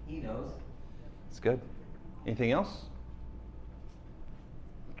 He knows. That's good. Anything else?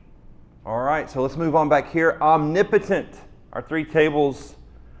 All right, so let's move on back here. Omnipotent. Our three tables.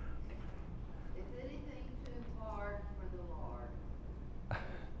 Is anything too hard for the Lord?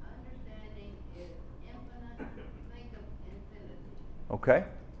 Understanding is infinite. Think of infinity. Okay.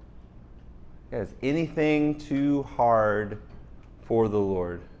 Is anything too hard for the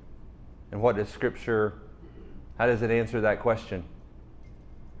Lord? And what does Scripture, how does it answer that question?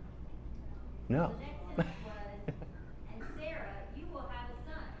 No. The next sentence was, and Sarah, you will have a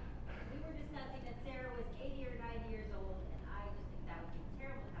son. We were discussing that Sarah was 80 or 90 years old, and I just think that would be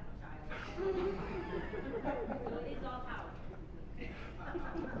terrible to have a child. So it is all power.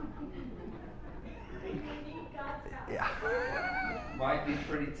 We need God's power. Yeah. Might be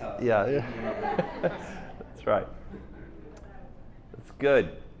pretty tough. Yeah. That's right. That's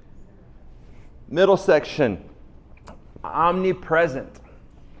good. Middle section. Omnipresent.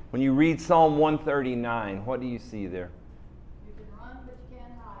 When you read Psalm 139, what do you see there? You can run, but you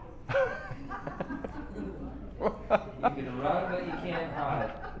can't hide. You can run, but you can't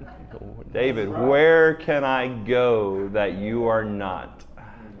hide. David, where can I go that you are not?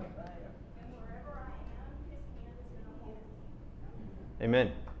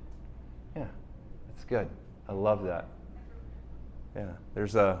 Amen. Yeah, that's good. I love that. Yeah,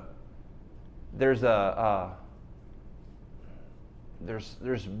 there's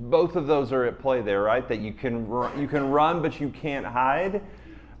both of those are at play there, right? That you can run, but you can't hide.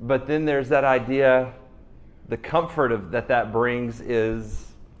 But then there's that idea, the comfort of that brings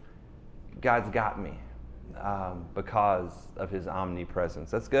is God's got me because of His omnipresence.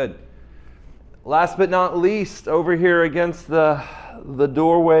 That's good. Last but not least, over here against the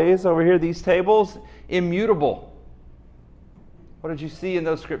doorways, over here, these tables, immutable. What did you see in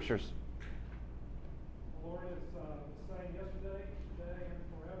those scriptures? The Lord is the same yesterday, today, and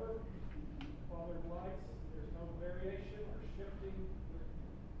forever. Father of lights, there's no variation or shifting.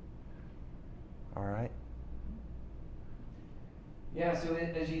 All right. Yeah, so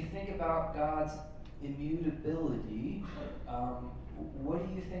as you think about God's immutability, what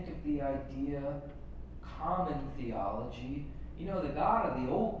do you think of the idea, common theology? You know, the God of the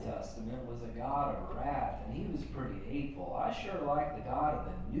Old Testament was a God of wrath, and He was pretty hateful. I sure like the God of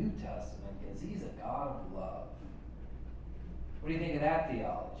the New Testament because He's a God of love. What do you think of that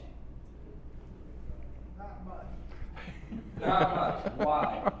theology? Not much. Not much.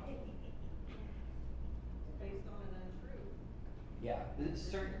 Why? Based on an untruth. Yeah,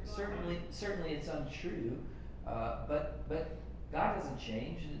 certainly it's untrue, but God doesn't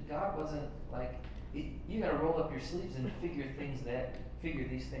change. God wasn't like, you got to roll up your sleeves and figure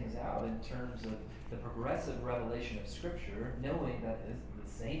these things out in terms of the progressive revelation of Scripture, knowing that it's the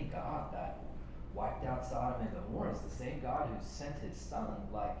same God that wiped out Sodom and Gomorrah is the same God who sent His Son.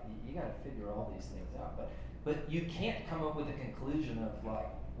 Like, you got to figure all these things out, but you can't come up with a conclusion of like,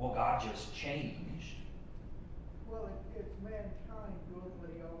 well, God just changed. Well, it's mankind doing what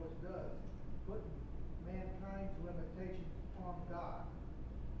he always does, putting mankind's limitations on God.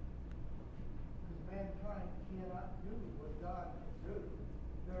 Because mankind cannot do what God can do.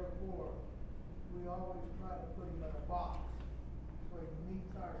 Therefore, we always try to put him in a box so he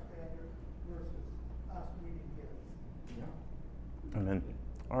meets our standards versus us meeting his. Yeah. Amen.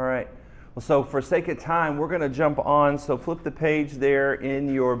 All right. Well, so for sake of time, we're going to jump on. So flip the page there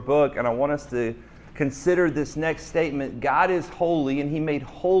in your book, and I want us to consider this next statement. God is holy, and He made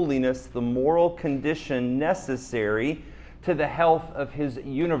holiness the moral condition necessary to the health of His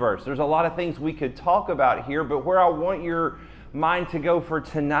universe. There's a lot of things we could talk about here, but where I want your mind to go for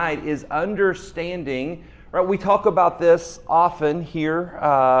tonight is understanding. Right, we talk about this often here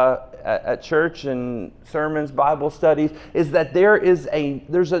at church and sermons, Bible studies, is that there's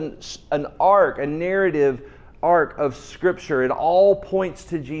an arc, a narrative arc of Scripture, it all points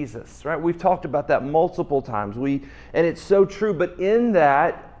to Jesus, right? We've talked about that multiple times. And it's so true, but in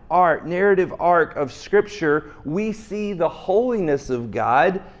that narrative arc of Scripture, we see the holiness of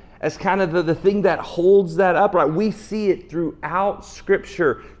God as kind of the thing that holds that up, right? We see it throughout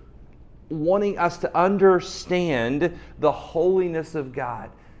Scripture, wanting us to understand the holiness of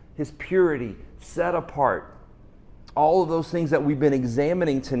God, His purity, set apart, all of those things that we've been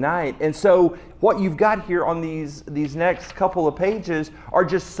examining tonight. And so what you've got here on these next couple of pages are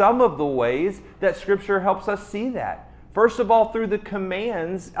just some of the ways that Scripture helps us see that. First of all, through the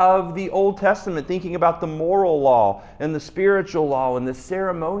commands of the Old Testament, thinking about the moral law and the spiritual law and the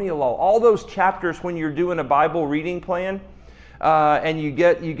ceremonial law. All those chapters when you're doing a Bible reading plan, and you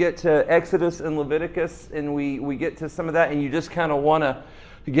get to Exodus and Leviticus, and we get to some of that, and you just kind of want to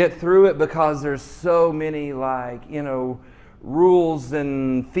get through it because there's so many rules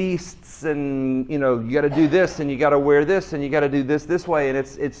and feasts, and you got to do this, and you got to wear this, and you got to do this way, and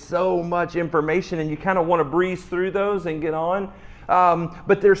it's so much information, and you kind of want to breeze through those and get on.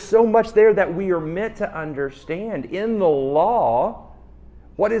 But there's so much there that we are meant to understand. In the law,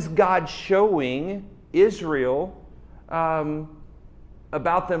 what is God showing Israel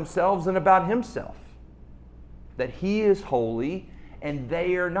about themselves and about Himself? That He is holy and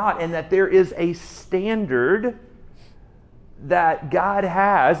they are not, and that there is a standard that God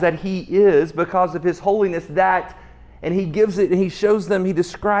has, that He is because of His holiness, and He gives it, and He shows them, He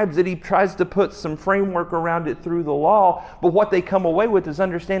describes it, He tries to put some framework around it through the law, but what they come away with is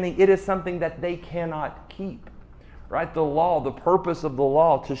understanding it is something that they cannot keep, right? The law, the purpose of the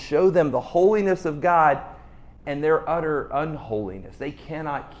law, to show them the holiness of God and their utter unholiness. They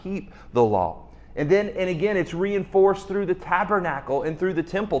cannot keep the law. And again, it's reinforced through the tabernacle and through the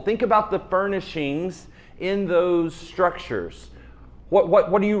temple. Think about the furnishings in those structures.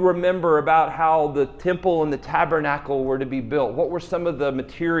 What do you remember about how the temple and the tabernacle were to be built? What were some of the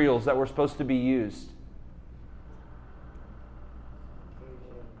materials that were supposed to be used?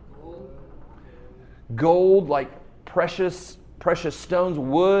 Gold, like precious stones,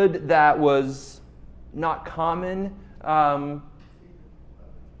 wood that was not common.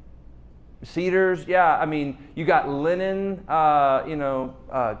 Cedars, yeah. I mean, you got linen,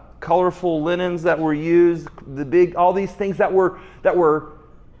 colorful linens that were used. All these things that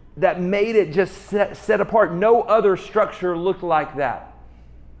made it just set apart. No other structure looked like that,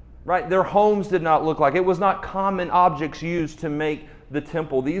 right? Their homes did not look like it. It was not common objects used to make the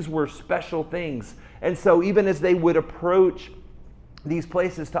temple. These were special things, and so even as they would approach these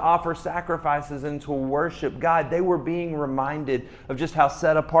places to offer sacrifices and to worship God, they were being reminded of just how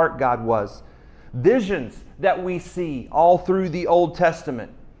set apart God was. Visions that we see all through the Old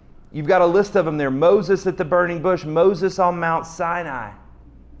Testament. You've got a list of them there. Moses at the burning bush, Moses on Mount Sinai.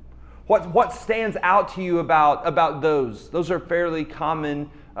 What stands out to you about those? Those are fairly common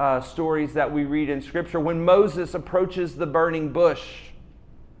stories that we read in Scripture. When Moses approaches the burning bush,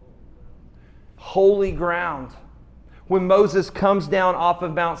 holy ground. When Moses comes down off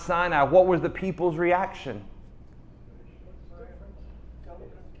of Mount Sinai, what was the people's reaction?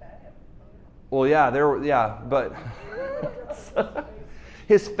 Well, but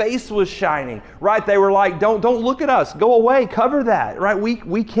his face was shining, right? They were like, don't look at us. Go away. Cover that, right?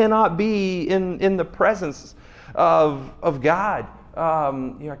 We cannot be in the presence of God.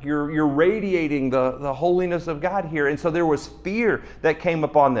 You're radiating the holiness of God here. And so there was fear that came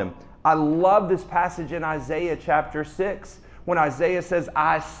upon them. I love this passage in Isaiah chapter 6 when Isaiah says,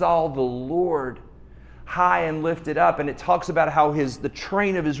 I saw the Lord high and lifted up. And it talks about how the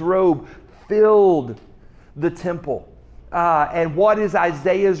train of His robe filled the temple. And what is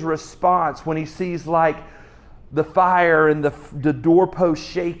Isaiah's response when he sees the fire and the doorpost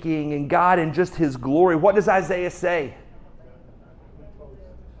shaking and God in just His glory? What does Isaiah say?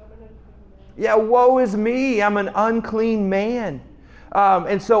 Yeah, woe is me, I'm an unclean man.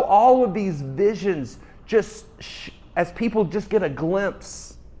 And so all of these visions, just as people just get a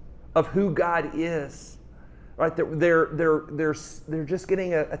glimpse of who God is, right? They're just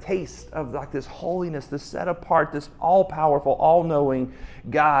getting a taste of this holiness, this set apart, this all-powerful, all-knowing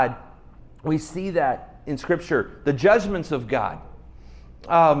God. We see that in Scripture. The judgments of God,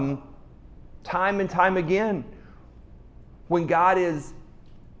 time and time again, when God is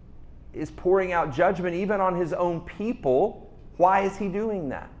pouring out judgment even on His own people. Why is He doing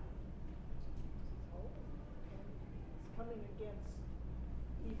that? It's coming against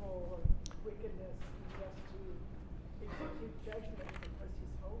evil or wickedness. He has to execute judgment because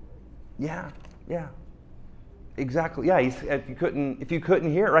He's holy. Yeah. Exactly. Yeah, if you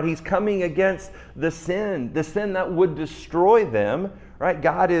couldn't hear it, right? He's coming against the sin that would destroy them, right?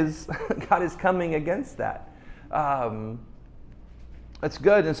 God is coming against that. That's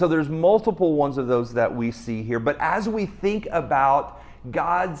good. And so there's multiple ones of those that we see here. But as we think about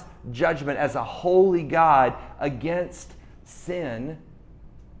God's judgment as a holy God against sin,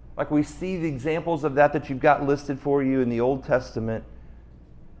 like we see the examples of that you've got listed for you in the Old Testament,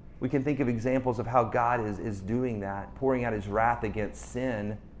 we can think of examples of how God is doing that, pouring out his wrath against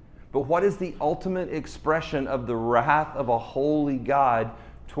sin. But what is the ultimate expression of the wrath of a holy God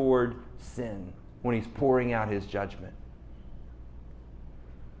toward sin when he's pouring out his judgment?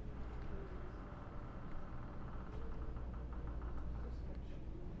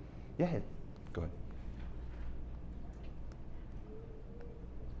 Yeah, go ahead.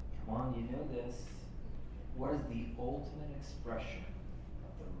 Come on, you know this. What is the ultimate expression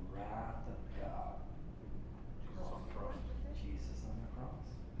of the wrath of God? Jesus on the cross.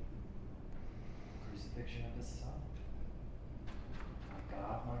 Crucifixion of his Son.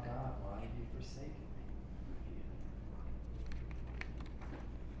 My God, why have you forsaken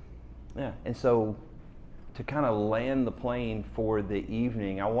me? Yeah, and so to kind of land the plane for the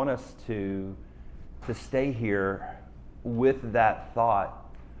evening, I want us to stay here with that thought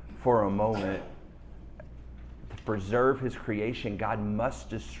for a moment. To preserve his creation, God must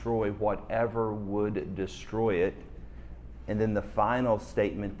destroy whatever would destroy it. And then the final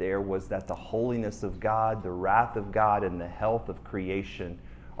statement there was that the holiness of God, the wrath of God, and the health of creation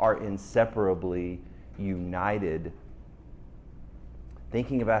are inseparably united.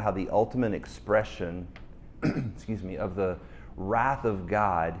 Thinking about how the ultimate expression of the wrath of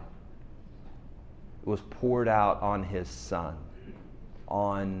God was poured out on his Son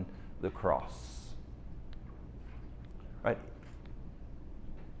on the cross. Right?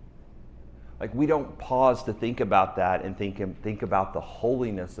 Like, we don't pause to think about that and think about the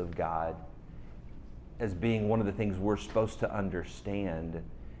holiness of God as being one of the things we're supposed to understand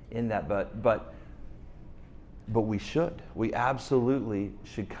in that, but we should. We absolutely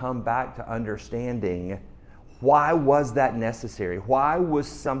should come back to understanding, why was that necessary? Why was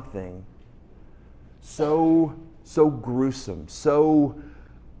something so gruesome, so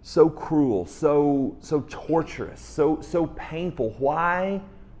cruel, so torturous, so painful? Why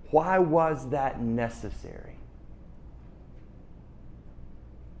was that necessary?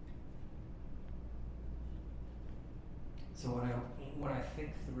 So when I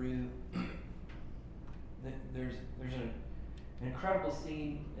think through, there's an incredible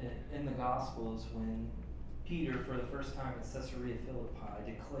scene in the Gospels when Peter, for the first time in Caesarea Philippi,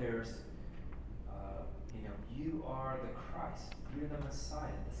 declares, you are the Christ, you're the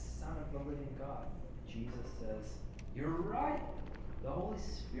Messiah, the Son of the living God. Jesus says, you're right. The Holy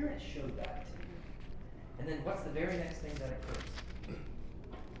Spirit showed that to you. And then what's the very next thing that occurs?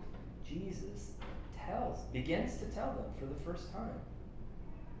 Jesus begins to tell them for the first time,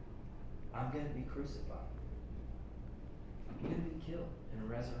 I'm going to be crucified. I'm going to be killed and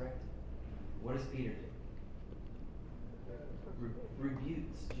resurrected. What does Peter do?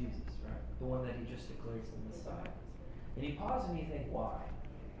 Rebukes Jesus, right? The one that he just declares the Messiah. And you pause and you think, why?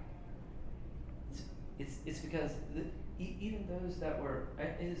 It's because even those that were,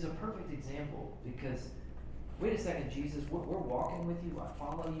 it is a perfect example, because wait a second, Jesus, we're walking with you, I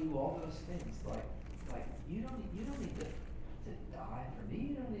follow you, all those things. Like you don't need to die for me.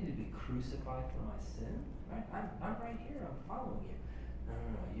 You don't need to be crucified for my sin. Right? I'm right here. I'm following you. No,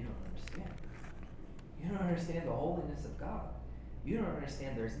 you don't understand. You don't understand the holiness of God. You don't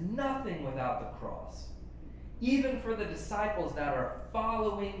understand there's nothing without the cross. Even for the disciples that are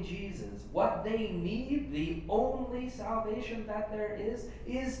following Jesus, what they need, the only salvation that there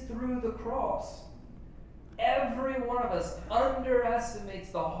is through the cross. Every one of us underestimates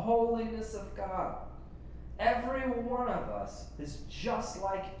the holiness of God. Every one of us is just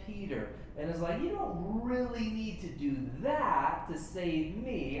like Peter and is like, you don't really need to do that to save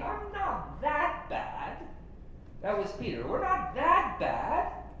me. I'm not that bad. That was Peter. We're not that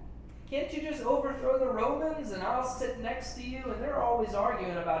bad. Can't you just overthrow the Romans and I'll sit next to you? And they're always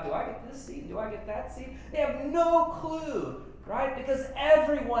arguing about, do I get this seat? Do I get that seat? They have no clue, right? Because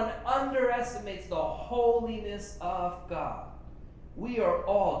everyone underestimates the holiness of God. We are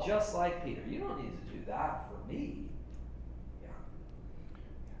all just like Peter. You don't need to do that for me. Yeah.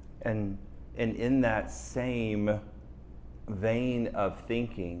 And in that same vein of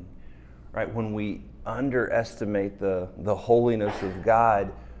thinking, right, when we underestimate the holiness of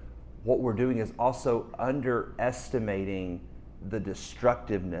God, what we're doing is also underestimating the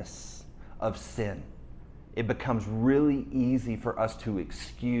destructiveness of sin. It becomes really easy for us to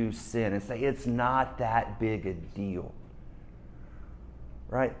excuse sin and say it's not that big a deal.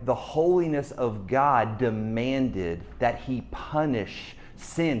 Right? The holiness of God demanded that he punish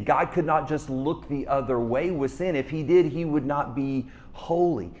sin. God could not just look the other way with sin. If he did, he would not be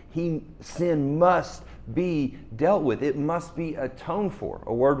holy. Sin must be dealt with. It must be atoned for,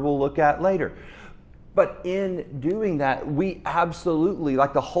 a word we'll look at later. But in doing that, we absolutely,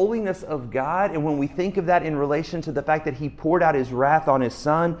 like the holiness of God, and when we think of that in relation to the fact that he poured out his wrath on his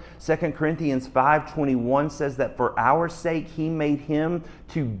son, 2 Corinthians 5:21 says that for our sake he made him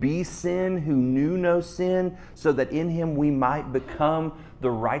to be sin who knew no sin, so that in him we might become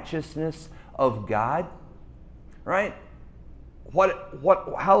the righteousness of God. Right?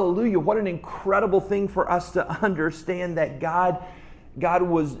 Hallelujah, what an incredible thing for us to understand that God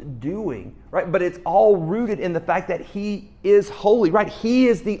was doing, right? But it's all rooted in the fact that he is holy, right? He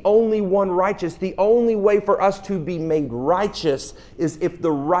is the only one righteous. The only way for us to be made righteous is if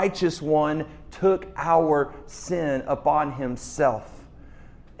the righteous one took our sin upon himself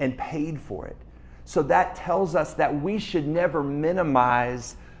and paid for it. So that tells us that we should never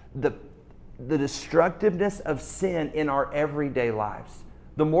minimize the destructiveness of sin in our everyday lives.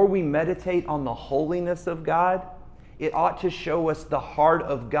 The more we meditate on the holiness of God, it ought to show us the heart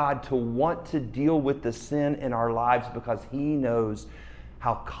of God to want to deal with the sin in our lives, because he knows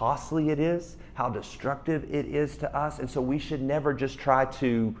how costly it is, how destructive it is to us. And so we should never just try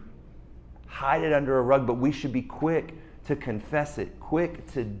to hide it under a rug, but we should be quick to confess it, quick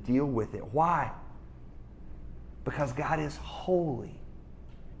to deal with it. Why? Because God is holy.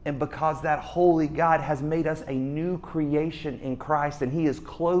 And because that holy God has made us a new creation in Christ, and he has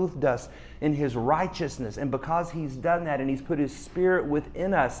clothed us in his righteousness. And because he's done that and he's put his Spirit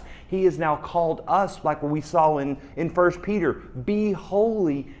within us, he has now called us, like we saw in 1 Peter, be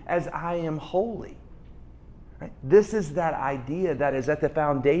holy as I am holy. Right? This is that idea that is at the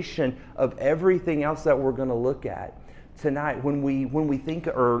foundation of everything else that we're going to look at tonight when we think,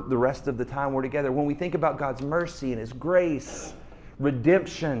 or the rest of the time we're together, when we think about God's mercy and his grace,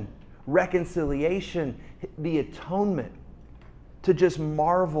 redemption, reconciliation, the atonement, to just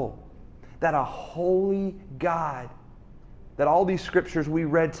marvel that a holy God, that all these scriptures we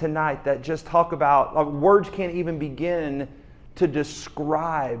read tonight that just talk about, words can't even begin to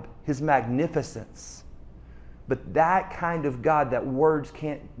describe his magnificence. But that kind of God that words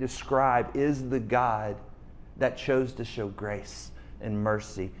can't describe is the God that chose to show grace and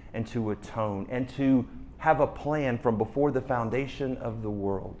mercy and to atone and to have a plan from before the foundation of the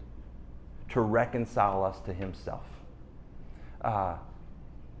world to reconcile us to himself.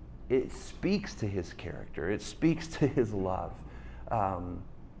 It speaks to his character. It speaks to his love.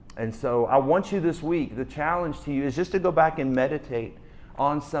 And so I want you this week, the challenge to you is just to go back and meditate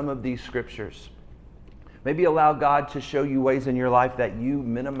on some of these scriptures. Maybe allow God to show you ways in your life that you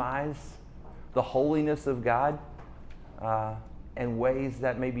minimize the holiness of God, and ways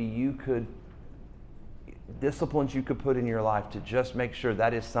that maybe you could, disciplines you could put in your life to just make sure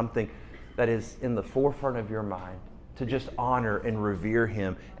that is something that is in the forefront of your mind, to just honor and revere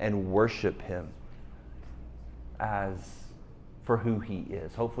him and worship him as for who he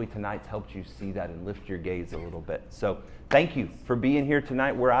is. Hopefully tonight's helped you see that and lift your gaze a little bit. So thank you for being here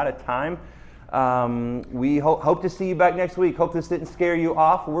tonight. We're out of time. We hope to see you back next week. Hope this didn't scare you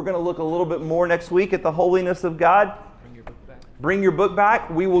off. We're going to look a little bit more next week at the holiness of God. Bring your book back. Bring your book back.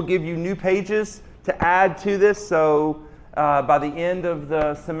 We will give you new pages to add to this. So by the end of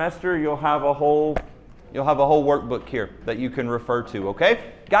the semester, you'll have a whole workbook here that you can refer to.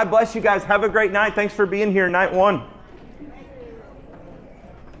 Okay? God bless you guys. Have a great night. Thanks for being here. Night one.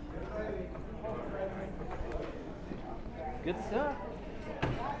 Good stuff.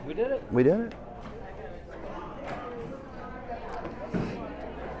 We did it. We did it.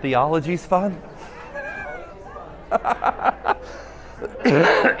 Theology's fun.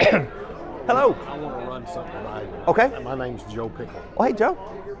 Hello. I want to run something by you. Okay. My name's Joe Pickle. Oh, hey, Joe.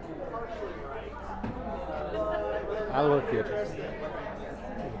 I look at,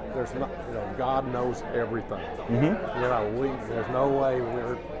 there's not, God knows everything. Mm-hmm. There's no way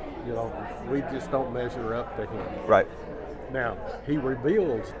we just don't measure up to him. Right. Now, he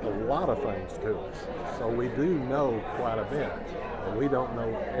reveals a lot of things to us, so we do know quite a bit, but we don't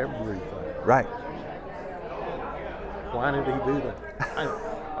know everything. Right. Why did he do that?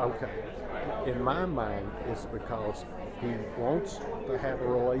 Okay. In my mind, it's because he wants to have a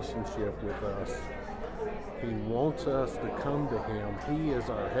relationship with us. He wants us to come to him. He is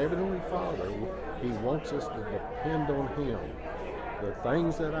our Heavenly Father. He wants us to depend on him. The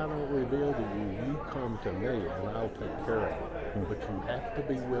things that I don't reveal to you, you come to me and I'll take care of it. But you have to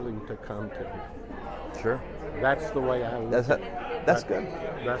be willing to come to him. Sure. That's the way I look at it. That's good.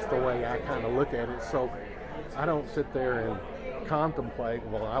 That's the way I kind of look at it. So I don't sit there and contemplate,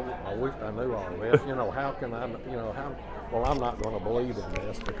 well, I wish I knew all this. You know, how can I, you know, well, I'm not going to believe in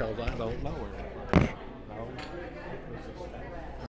this because I don't know it.